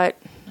I've got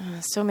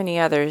so many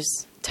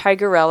others.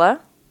 Tigerella.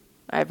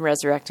 I'm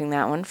resurrecting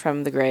that one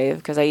from the grave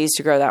because I used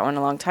to grow that one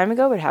a long time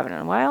ago, but haven't in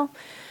a while.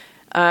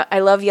 I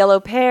love yellow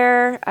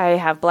pear. I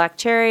have black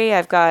cherry.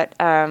 I've got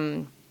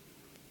Jeune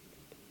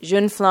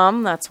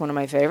Flamme. That's one of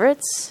my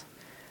favorites.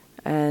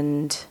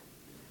 And,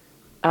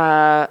 those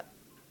are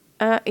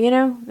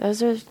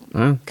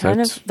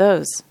kind of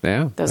those.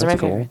 Yeah. Those are my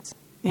favorites.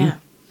 Yeah.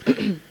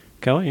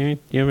 Kelly,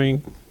 you have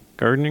any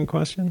gardening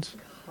questions?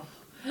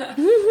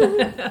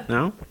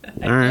 No?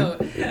 All right.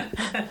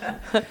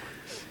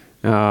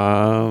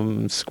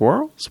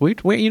 Squirrels?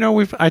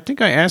 I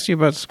think I asked you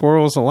about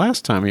squirrels the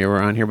last time you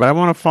were on here, but I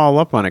want to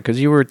follow up on it because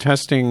you were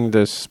testing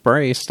the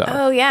spray stuff.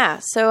 Oh, yeah.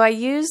 So I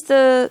used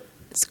the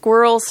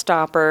Squirrel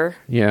Stopper.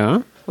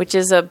 Yeah. Which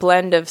is a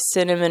blend of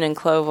cinnamon and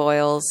clove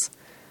oils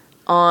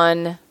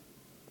on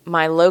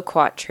my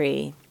loquat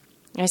tree.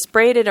 I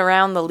sprayed it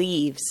around the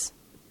leaves,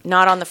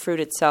 not on the fruit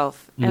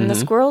itself, and the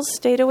squirrels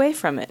stayed away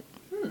from it.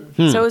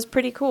 So it was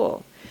pretty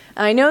cool.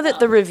 I know that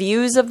the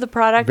reviews of the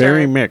product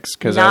very are mixed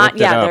because I looked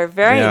it up. They're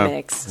very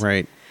mixed.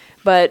 Right.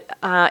 But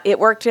it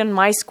worked in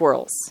my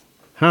squirrels.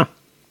 Huh.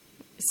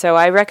 So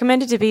I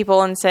recommend it to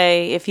people and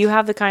say, if you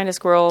have the kind of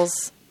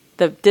squirrels,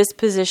 the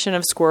disposition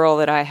of squirrel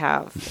that I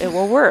have, it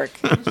will work.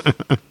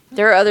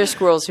 There are other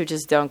squirrels who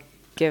just don't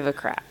give a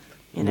crap.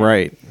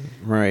 Right.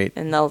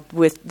 And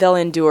they'll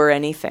endure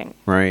anything.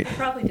 Right. It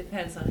probably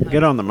depends on how...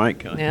 Get on the mic,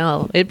 Kelly.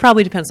 No, it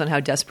probably depends on how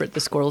desperate the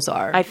squirrels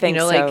are. I think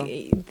so.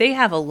 Like, they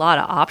have a lot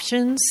of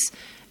options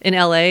in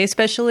LA,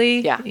 especially.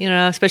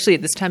 Yeah. Especially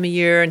at this time of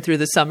year and through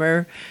the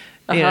summer.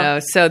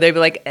 So they'd be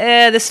like,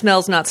 this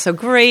smell's not so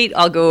great.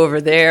 I'll go over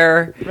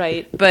there.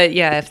 Right. But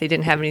yeah, if they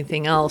didn't have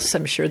anything else,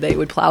 I'm sure they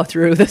would plow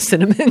through the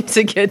cinnamon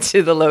to get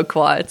to the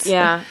loquats.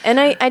 Yeah. And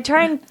I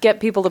try and get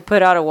people to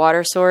put out a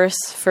water source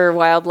for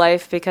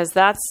wildlife because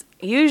that's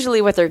usually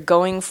what they're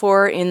going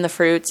for in the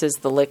fruits is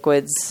the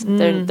liquids.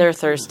 They're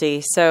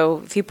thirsty.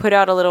 So if you put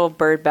out a little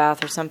bird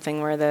bath or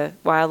something where the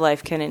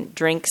wildlife can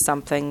drink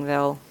something,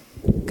 they'll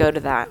go to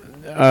that.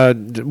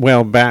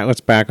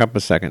 Let's back up a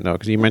second, though,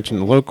 because you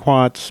mentioned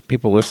loquats.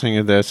 People listening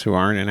to this who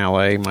aren't in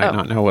L.A. might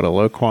not know what a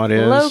loquat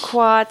is.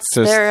 Loquats,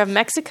 they're a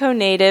Mexico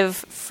native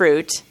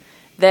fruit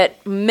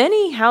that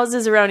many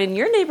houses around in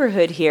your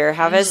neighborhood here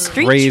have as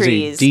street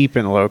trees. Deep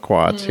in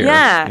loquats here.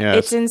 Yeah, yes.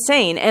 It's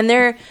insane. And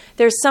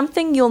there's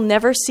something you'll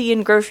never see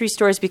in grocery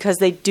stores because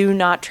they do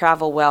not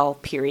travel well,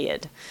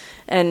 period.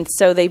 And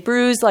so they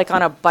bruise like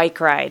on a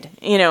bike ride.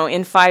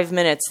 In 5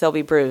 minutes they'll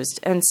be bruised.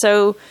 And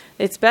so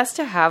it's best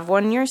to have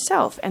one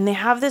yourself. And they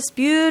have this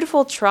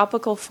beautiful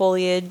tropical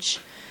foliage,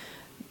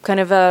 kind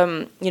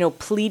of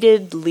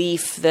pleated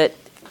leaf that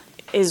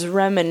is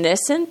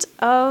reminiscent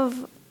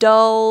of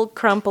dull,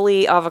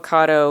 crumply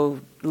avocado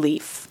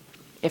leaf,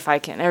 if I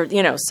can,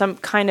 or some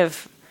kind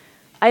of,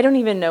 I don't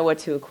even know what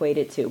to equate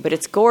it to, but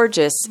it's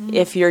gorgeous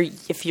if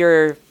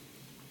you're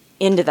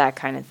into that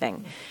kind of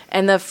thing.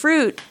 And the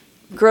fruit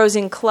grows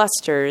in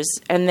clusters,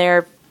 and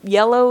they're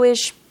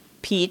yellowish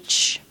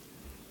peach,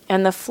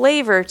 and the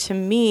flavor to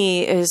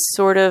me is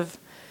sort of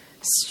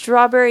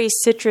strawberry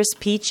citrus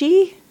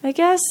peachy, I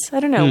guess. I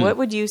don't know. What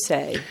would you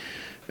say?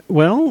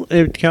 Well,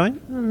 Kelly?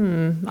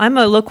 I'm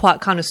a loquat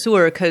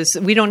connoisseur because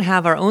we don't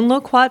have our own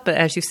loquat, but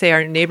as you say,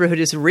 our neighborhood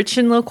is rich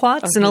in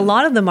loquats, and a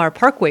lot of them are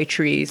parkway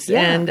trees.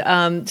 Yeah.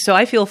 And so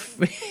I feel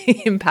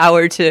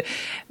empowered to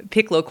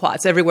pick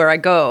loquats everywhere I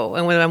go.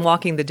 And when I'm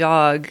walking the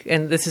dog,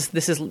 and this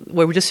is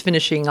we're just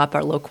finishing up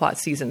our loquat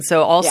season,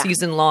 so all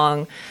season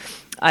long,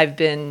 I've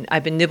been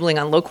nibbling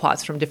on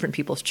loquats from different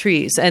people's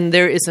trees, and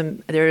there is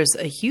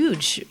a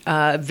huge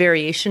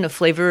variation of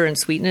flavor and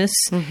sweetness,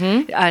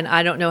 and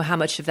I don't know how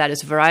much of that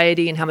is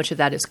variety and how much of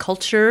that is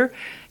culture.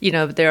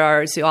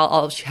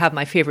 I'll have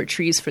my favorite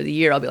trees for the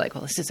year. I'll be like,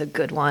 well, this is a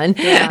good one,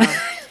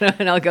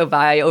 and I'll go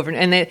buy over,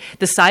 and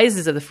the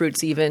sizes of the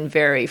fruits even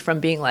vary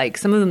from being like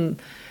some of them.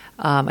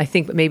 I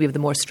think maybe the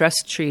more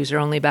stressed trees are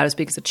only about as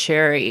big as a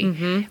cherry,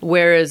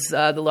 whereas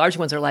the large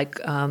ones are like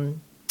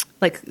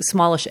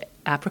smallish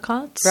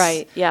apricots.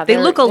 Right, yeah. They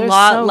look a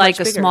lot like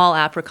a small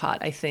apricot,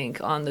 I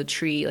think, on the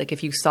tree. Like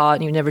if you saw it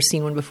and you've never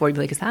seen one before, you'd be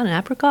like, is that an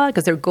apricot?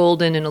 Because they're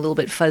golden and a little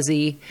bit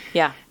fuzzy.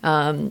 Yeah.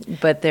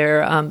 But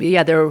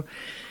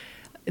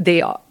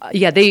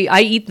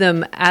I eat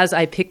them as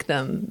I pick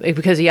them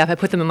because if I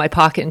put them in my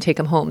pocket and take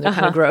them home, they're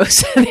kind of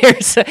gross.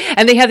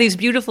 And they have these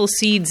beautiful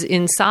seeds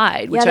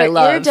inside, which I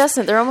love. They're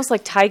iridescent. They're almost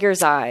like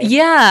tiger's eye.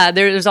 Yeah,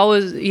 there's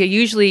always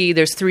usually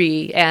there's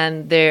 3,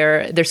 and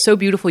they're so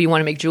beautiful. You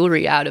want to make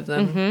jewelry out of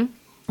them.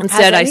 Mm-hmm.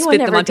 Instead, I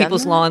spit them on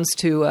people's lawns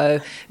to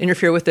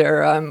interfere with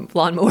their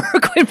lawnmower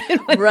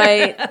equipment.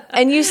 Right.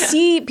 And you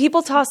see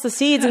people toss the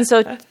seeds, and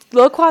so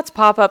loquats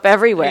pop up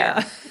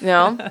everywhere.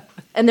 Yeah.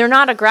 And they're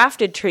not a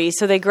grafted tree,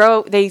 so they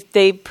grow.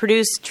 They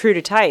produce true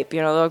to type.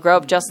 They'll grow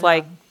up just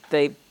like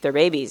their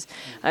babies.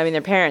 I mean,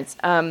 their parents.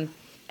 And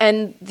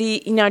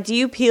do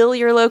you peel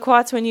your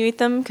loquats when you eat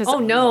them?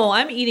 No,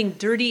 I'm eating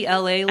dirty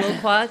LA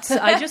loquats.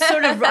 I just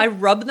I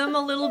rub them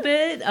a little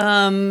bit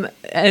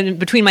and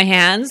between my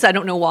hands. I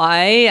don't know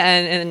why,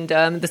 and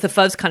the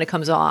fuzz kind of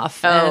comes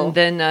off, and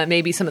then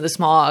maybe some of the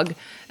smog,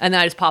 and then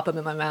I just pop them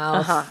in my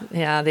mouth.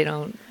 Yeah, they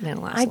don't last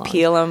long. I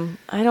peel them.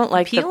 I don't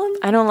like them.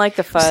 I don't like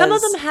the fuzz. Some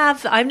of them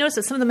have. I've noticed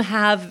that some of them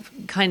have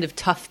kind of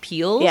tough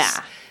peels.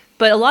 Yeah,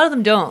 but a lot of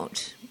them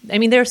don't. I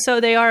mean,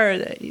 they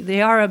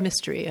are a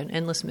mystery, an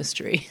endless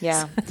mystery.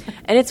 Yeah,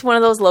 and it's one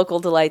of those local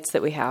delights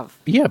that we have.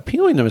 Yeah,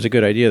 peeling them is a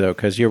good idea though,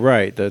 because you're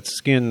right. The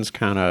skin's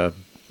kind of,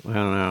 I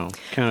don't know,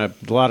 kind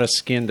of a lot of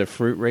skin to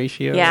fruit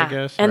ratio. Yeah, I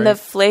guess. And the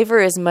flavor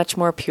is much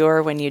more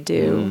pure when you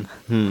do.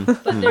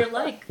 But they're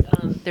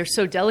they're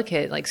so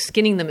delicate. Like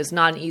skinning them is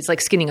not easy. It's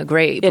like skinning a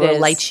grape or a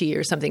lychee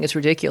or something. It's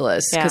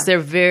ridiculous because they're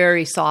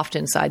very soft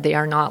inside. They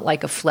are not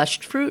like a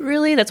fleshed fruit,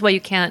 really. That's why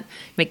you can't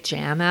make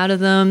jam out of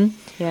them.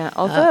 Yeah,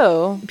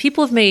 although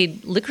people have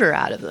made liquor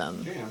out of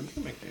them. Yeah, you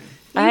can make jam.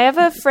 I have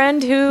a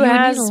friend who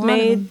has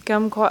made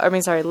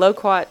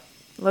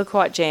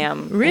loquat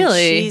jam.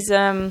 Really?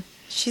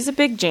 She's a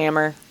big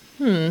jammer.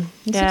 It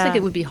seems like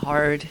it would be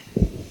hard.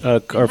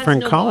 Our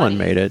friend Colin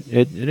made it.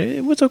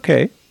 It was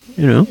okay.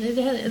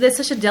 There's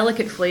such a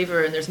delicate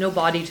flavor, and there's no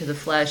body to the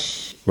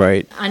flesh.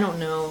 Right. I don't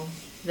know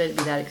that it'd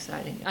be that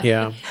exciting.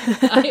 Yeah.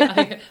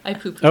 I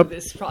poo-poo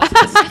this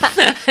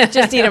process.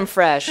 Just eat them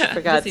fresh,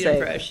 for God's sake. Just eat them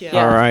fresh,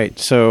 yeah. All right.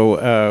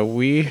 So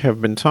we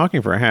have been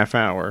talking for a half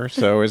hour.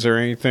 So is there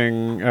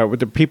anything...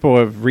 the people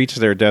have reached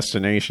their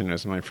destination,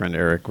 as my friend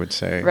Eric would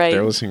say. Right.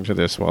 They're listening to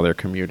this while they're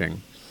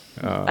commuting.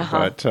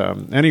 But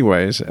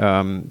anyways, is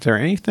there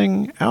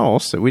anything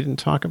else that we didn't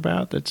talk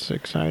about that's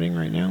exciting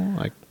right now?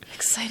 Like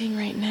exciting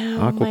right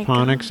now.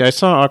 Aquaponics. I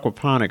saw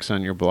aquaponics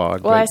on your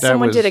blog. Well,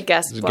 someone did a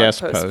guest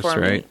post for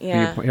right? me.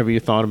 Yeah. Have you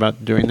thought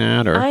about doing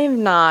that? Or I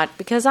am not,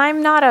 because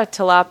I'm not a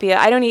tilapia.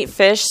 I don't eat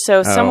fish,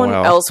 so someone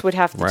else would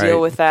have to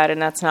deal with that,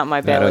 and that's not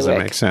my bailiwick. That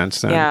doesn't make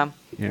sense then.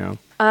 Yeah.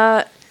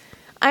 I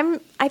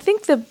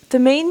think the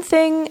main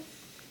thing,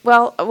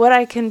 well, what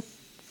I can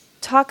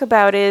talk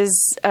about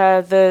is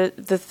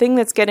the thing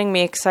that's getting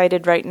me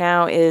excited right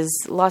now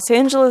is Los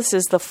Angeles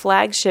is the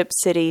flagship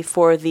city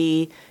for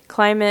the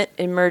climate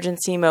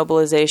emergency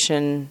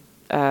mobilization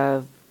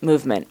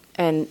movement.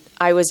 And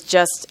I was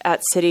just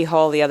at City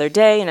Hall the other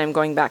day, and I'm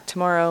going back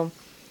tomorrow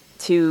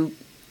to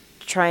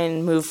try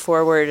and move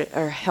forward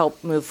or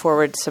help move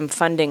forward some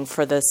funding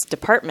for this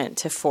department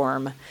to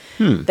form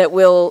that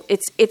will,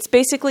 it's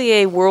basically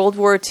a World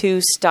War II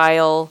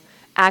style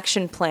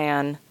action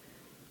plan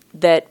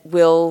that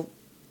will,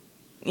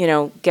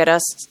 get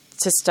us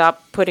to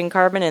stop putting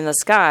carbon in the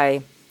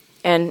sky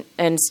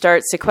and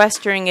start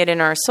sequestering it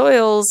in our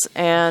soils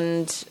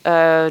and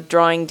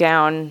drawing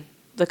down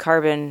the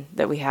carbon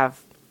that we have.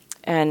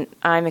 And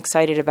I'm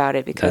excited about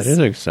it because that is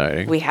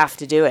exciting. We have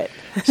to do it.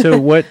 So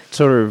what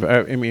sort of,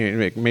 I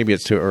mean, maybe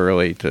it's too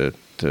early to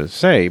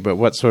say, but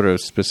what sort of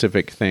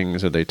specific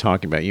things are they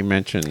talking about? You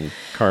mentioned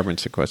carbon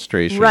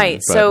sequestration. Right.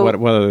 But so what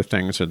other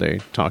things are they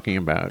talking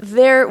about?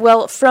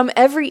 Well, from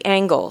every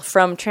angle,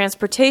 from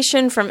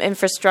transportation, from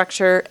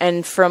infrastructure,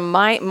 and from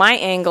my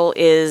angle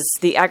is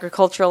the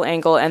agricultural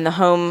angle and the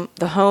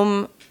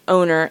home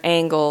owner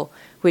angle,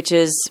 which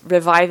is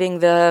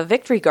reviving the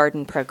Victory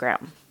Garden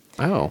program.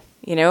 Oh.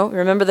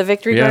 Remember the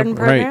Victory Garden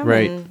program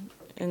right.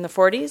 in the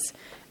 40s?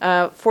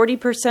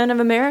 40% of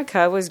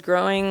America was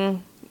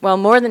growing,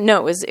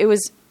 it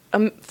was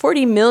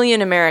 40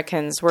 million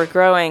Americans were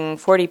growing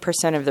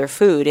 40% of their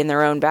food in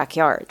their own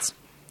backyards.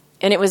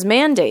 And it was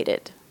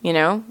mandated,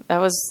 that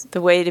was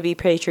the way to be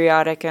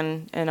patriotic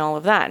and all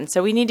of that. And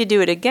so we need to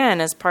do it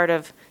again as part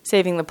of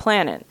saving the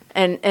planet.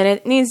 And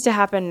it needs to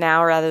happen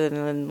now rather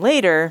than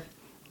later,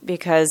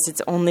 because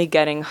it's only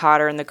getting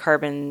hotter and the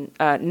carbon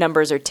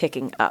numbers are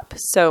ticking up.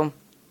 So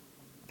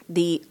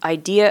the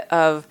idea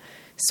of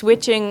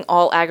switching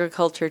all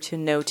agriculture to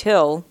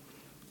no-till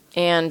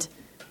and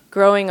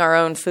growing our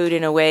own food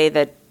in a way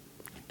that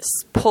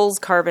pulls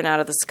carbon out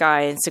of the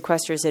sky and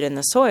sequesters it in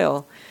the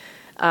soil,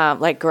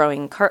 like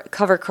growing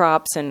cover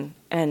crops and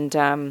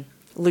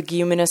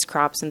leguminous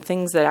crops and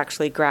things that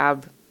actually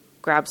grab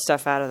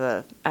stuff out of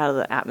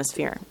the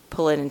atmosphere,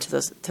 pull it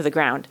into the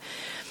ground.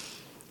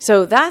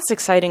 So that's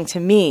exciting to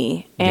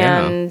me.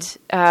 And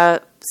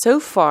so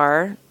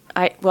far,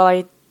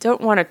 I don't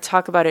want to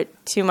talk about it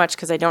too much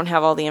because I don't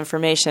have all the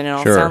information and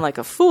I'll sound like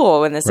a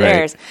fool when this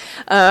airs.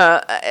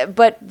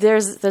 But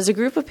there's a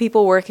group of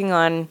people working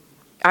on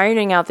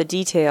ironing out the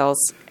details.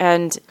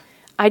 And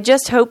I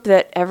just hope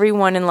that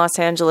everyone in Los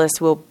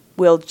Angeles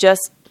will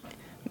just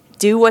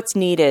do what's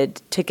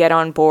needed to get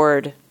on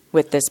board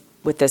with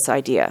this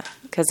idea,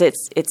 because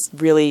it's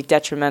really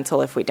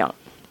detrimental if we don't.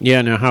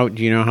 Yeah. Now,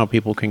 do you know how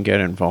people can get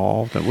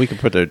involved? We can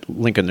put the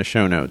link in the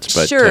show notes.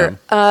 But sure.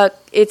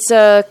 It's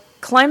a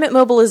climate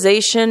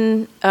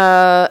mobilization,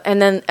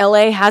 and then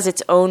LA has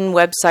its own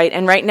website.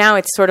 And right now,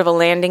 it's sort of a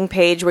landing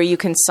page where you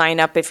can sign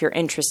up if you're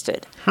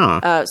interested.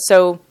 Huh.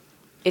 So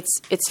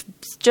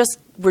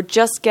we're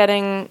just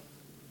getting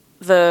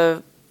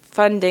the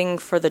funding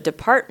for the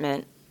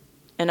department.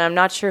 And I'm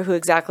not sure who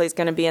exactly is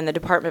going to be in the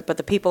department, but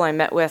the people I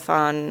met with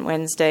on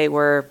Wednesday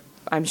were,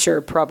 I'm sure,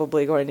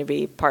 probably going to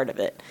be part of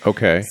it.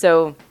 Okay.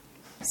 So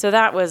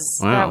that was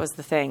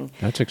the thing.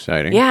 That's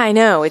exciting. Yeah, I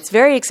know. It's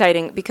very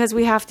exciting because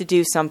we have to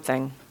do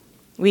something.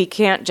 We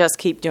can't just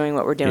keep doing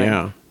what we're doing.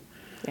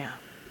 Yeah.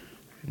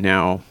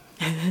 Now,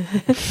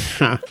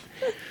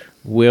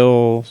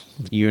 will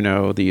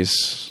these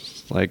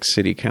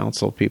city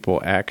council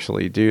people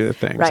actually do the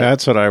things? Right.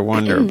 That's what I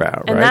wonder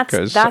about, and right?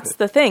 That's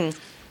the thing.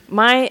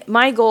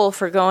 My goal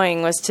for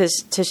going was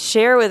to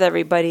share with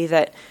everybody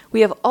that we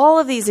have all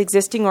of these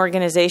existing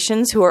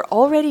organizations who are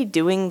already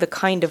doing the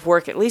kind of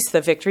work, at least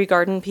the Victory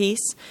Garden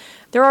piece.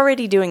 They're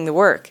already doing the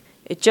work.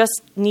 It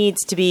just needs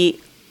to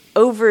be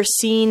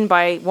overseen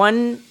by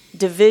one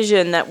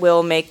division that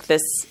will make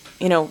this,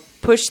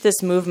 push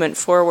this movement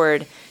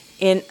forward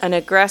in an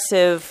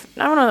aggressive,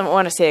 I don't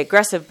want to say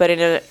aggressive, but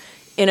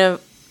in a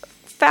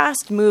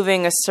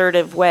fast-moving,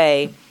 assertive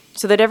way,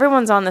 so that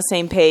everyone's on the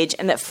same page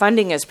and that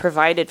funding is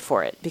provided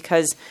for it.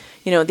 Because,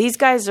 these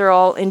guys are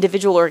all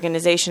individual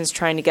organizations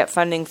trying to get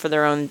funding for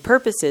their own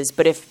purposes.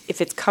 But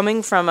if it's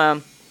coming from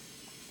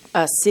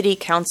a city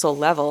council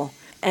level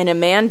and a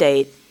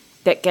mandate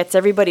that gets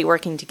everybody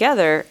working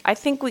together, I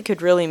think we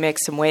could really make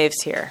some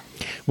waves here.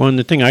 Well, and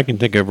the thing I can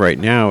think of right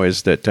now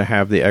is that to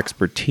have the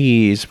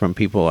expertise from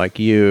people like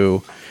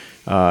you,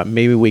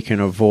 maybe we can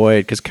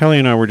avoid, because Kelly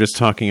and I were just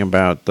talking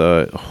about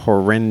the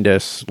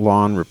horrendous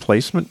lawn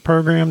replacement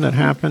program that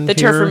happened The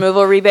turf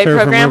removal rebate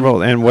program?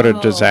 And what a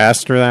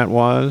disaster that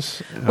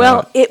was.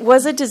 Well, it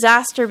was a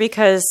disaster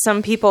because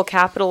some people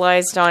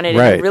capitalized on it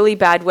in a really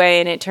bad way,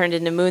 and it turned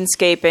into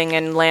moonscaping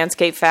and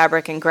landscape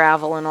fabric and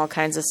gravel and all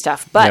kinds of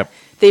stuff. But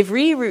they've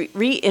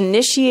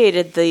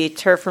reinitiated the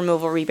turf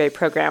removal rebate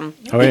program.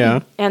 Oh, yeah.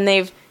 And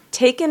they've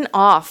taken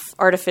off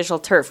artificial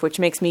turf, which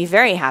makes me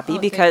very happy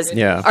because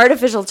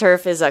artificial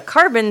turf is a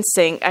carbon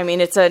sink. I mean,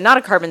 it's not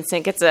a carbon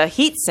sink, it's a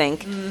heat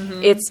sink.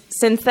 Mm-hmm. It's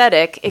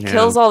synthetic. It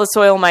kills all the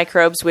soil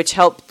microbes, which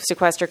help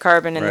sequester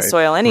carbon in the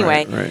soil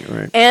anyway.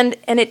 Right. And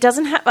it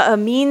doesn't have a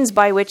means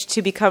by which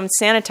to become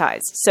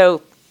sanitized.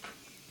 So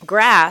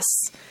grass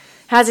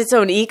has its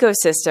own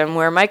ecosystem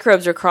where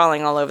microbes are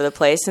crawling all over the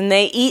place, and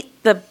they eat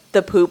the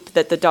poop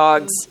that the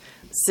dogs,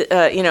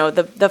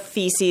 the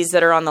feces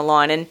that are on the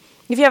lawn. And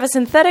if you have a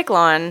synthetic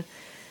lawn,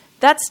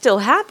 that's still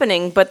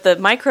happening, but the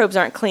microbes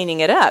aren't cleaning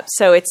it up.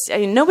 So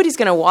nobody's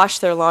going to wash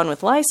their lawn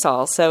with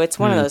Lysol, so it's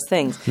one of those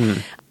things.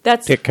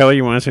 Kelly,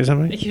 you want to say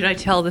something? Should I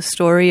tell the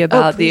story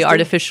about the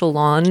artificial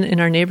lawn in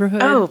our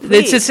neighborhood? Oh,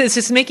 please. It's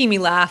just making me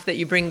laugh that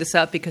you bring this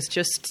up because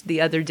just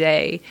the other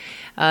day,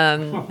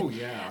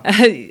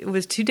 it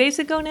was 2 days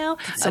ago now.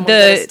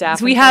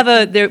 We have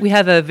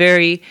a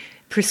very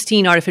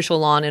pristine artificial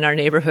lawn in our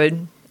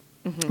neighborhood.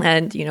 Mm-hmm.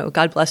 And,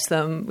 God bless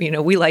them.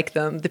 We like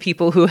them, the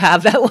people who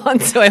have that lawn.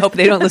 So I hope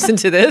they don't listen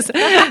to this.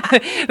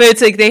 But it's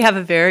like they have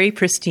a very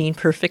pristine,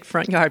 perfect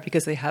front yard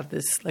because they have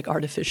this like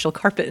artificial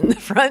carpet in the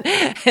front.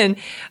 And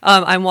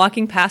I'm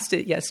walking past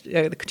it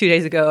 2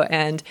 days ago,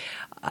 and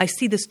I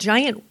see this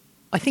giant,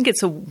 I think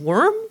it's a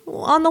worm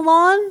on the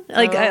lawn.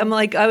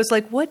 I was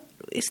like, what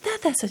is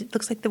that? It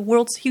looks like the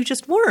world's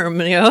hugest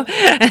worm, And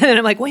then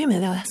I'm like, wait a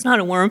minute, no, that's not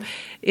a worm.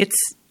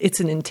 It's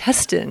an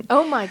intestine.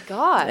 Oh my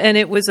God. And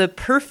it was I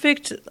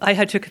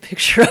took a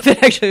picture of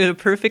it actually, a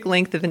perfect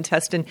length of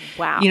intestine.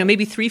 Wow.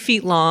 Maybe 3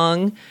 feet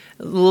long,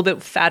 a little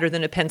bit fatter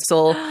than a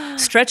pencil,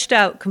 stretched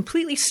out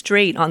completely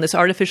straight on this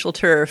artificial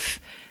turf.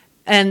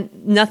 And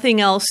nothing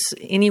else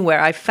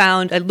anywhere. I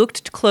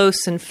looked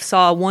close and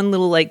saw one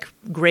little like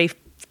gray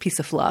piece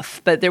of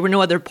fluff, but there were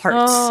no other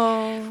parts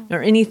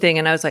or anything.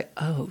 And I was like,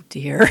 oh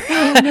dear.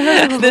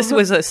 No. This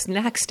was a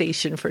snack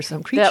station for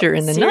some creature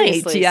in the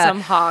night. Yeah.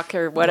 Some hawk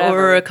or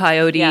whatever. Or a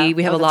coyote. Yeah.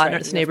 We have a lot in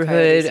this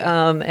neighborhood.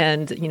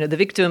 And, the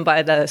victim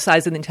by the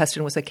size of the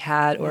intestine was a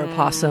cat or a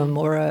possum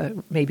or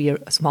maybe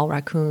a small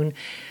raccoon.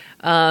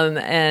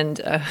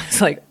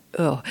 It's like,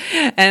 oh,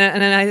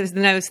 and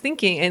then I was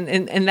thinking,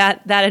 and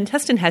that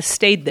intestine has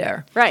stayed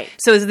there, right?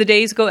 So as the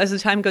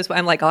time goes by,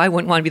 I'm like, oh, I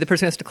wouldn't want to be the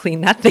person who has to clean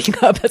that thing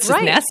up. That's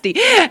just nasty.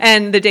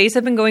 And the days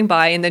have been going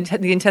by, and then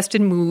the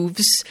intestine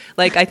moves.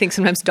 Like I think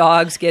sometimes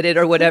dogs get it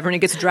or whatever, and it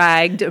gets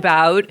dragged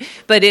about,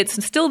 but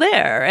it's still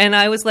there. And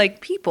I was like,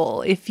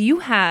 people, if you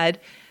had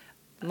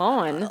a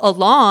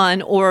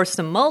lawn or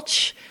some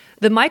mulch,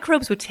 the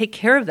microbes would take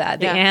care of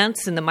that. The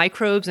ants and the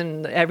microbes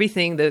and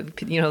everything, the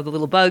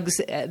little bugs,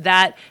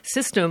 that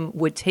system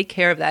would take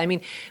care of that. I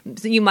mean,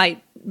 you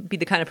might be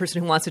the kind of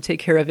person who wants to take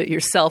care of it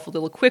yourself a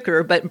little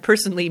quicker, but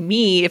personally,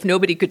 me, if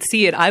nobody could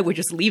see it, I would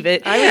just leave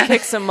it. I would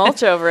kick some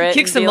mulch over it.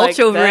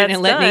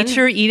 And let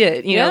nature eat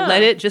it.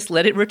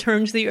 Let it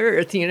return to the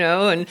earth,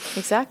 and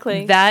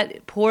exactly.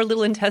 That poor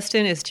little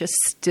intestine is just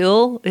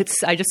still,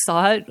 I just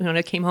saw it when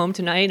I came home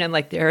tonight, and I'm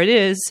like, there it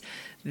is.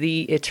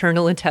 The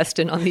eternal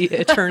intestine on the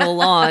eternal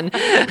lawn.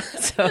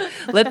 So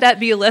let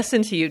that be a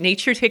lesson to you.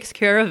 Nature takes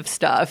care of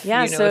stuff.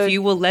 Yeah, if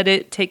you will let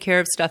it take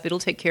care of stuff, it'll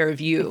take care of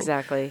you.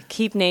 Exactly.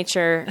 Keep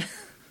nature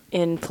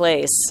in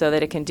place so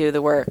that it can do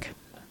the work.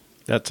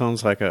 That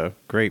sounds like a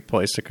great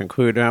place to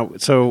conclude. Now,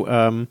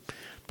 so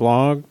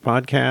blog,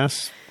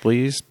 podcast,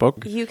 please,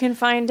 book? You can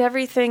find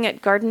everything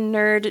at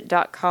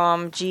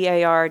gardennerd.com,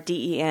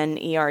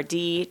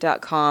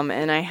 GARDENERD.com.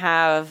 And I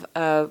have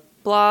a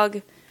blog,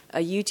 a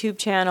YouTube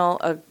channel,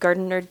 a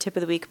Garden Nerd Tip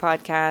of the Week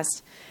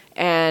podcast,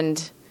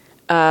 and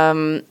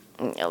 11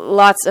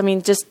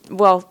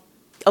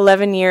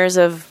 years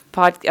of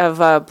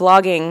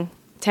blogging,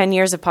 10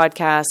 years of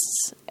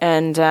podcasts,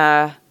 and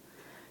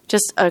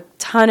just a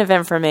ton of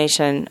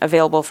information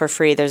available for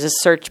free. There's a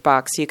search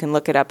box. You can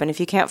look it up, and if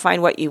you can't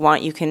find what you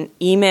want, you can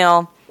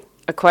email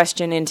a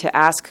question into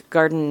Ask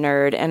Garden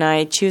Nerd, and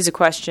I choose a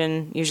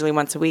question usually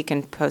once a week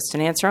and post an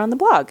answer on the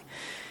blog.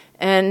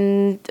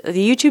 And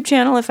the YouTube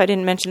channel, if I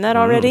didn't mention that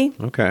already.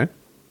 Okay.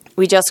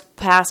 We just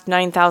passed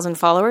 9,000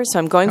 followers, so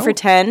I'm going for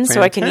 10, fantastic.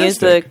 So I can use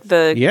the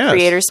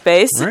creator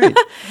space. Right.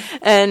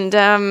 And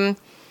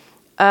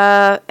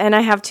I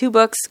have 2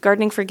 books,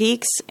 Gardening for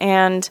Geeks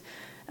and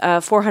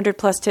 400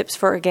 plus tips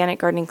for organic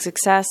gardening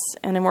success.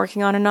 And I'm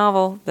working on a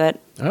novel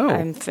that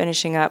I'm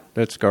finishing up.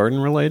 That's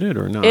garden related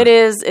or not? It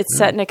is. It's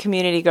set in a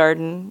community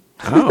garden.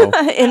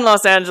 In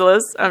Los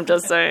Angeles. I'm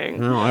just saying.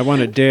 No, I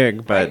want to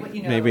dig, but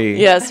maybe.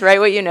 Yes, write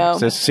what you know.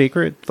 Is this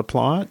secret, the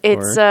plot?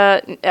 It's.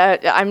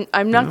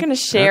 I'm not going to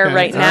share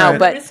right now,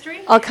 but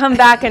I'll come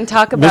back and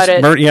talk about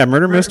it.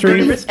 Murder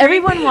mystery.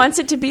 Everyone wants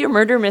it to be a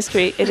murder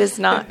mystery. It is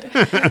not.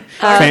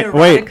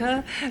 Wait.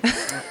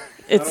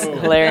 It's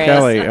hilarious.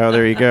 Kelly,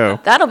 there you go.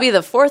 That'll be the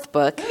 4th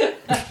book.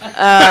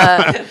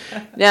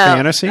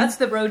 Fantasy? That's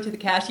the road to the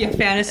cash. Yeah,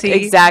 fantasy.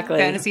 Exactly.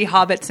 Fantasy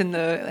hobbits in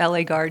the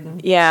LA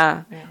garden.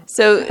 Yeah.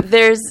 So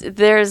there's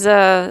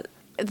the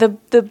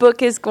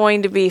book is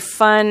going to be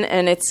fun,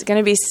 and it's going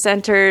to be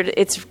centered.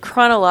 It's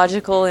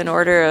chronological in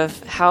order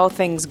of how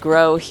things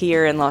grow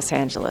here in Los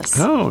Angeles.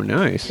 Oh,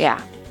 nice.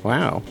 Yeah.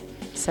 Wow.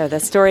 So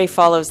the story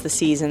follows the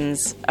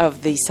seasons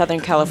of the Southern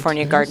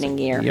California gardening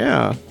year.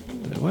 Yeah.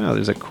 Wow,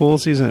 there's a cool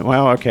season.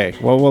 Wow, okay.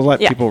 Well, we'll let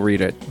people read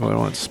it. We don't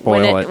want to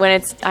spoil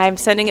it. I'm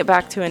sending it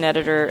back to an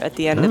editor at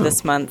the end of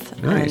this month.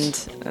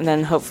 Nice. And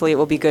then hopefully it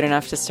will be good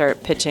enough to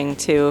start pitching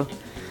to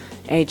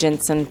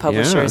agents and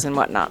publishers and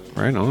whatnot.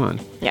 Right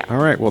on. Yeah.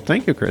 All right. Well,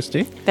 thank you,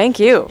 Christy. Thank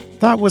you.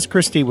 That was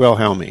Christy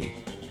Wilhelmi.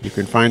 You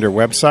can find her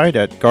website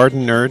at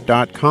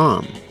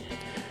gardennerd.com.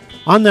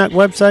 On that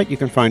website, you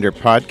can find her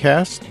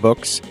podcasts,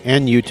 books,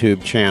 and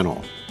YouTube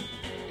channel.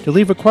 To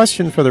leave a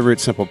question for the Root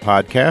Simple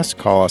podcast,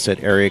 call us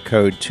at area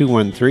code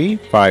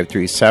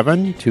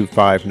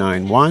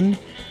 213-537-2591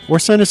 or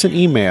send us an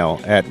email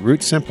at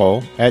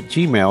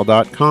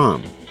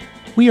rootsimple@gmail.com.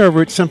 We are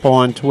Root Simple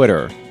on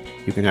Twitter.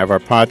 You can have our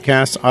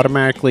podcasts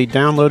automatically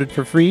downloaded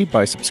for free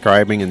by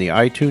subscribing in the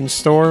iTunes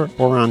Store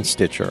or on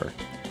Stitcher.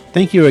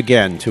 Thank you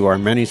again to our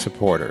many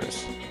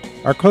supporters.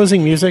 Our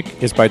closing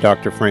music is by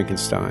Dr.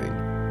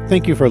 Frankenstein.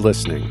 Thank you for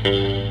listening.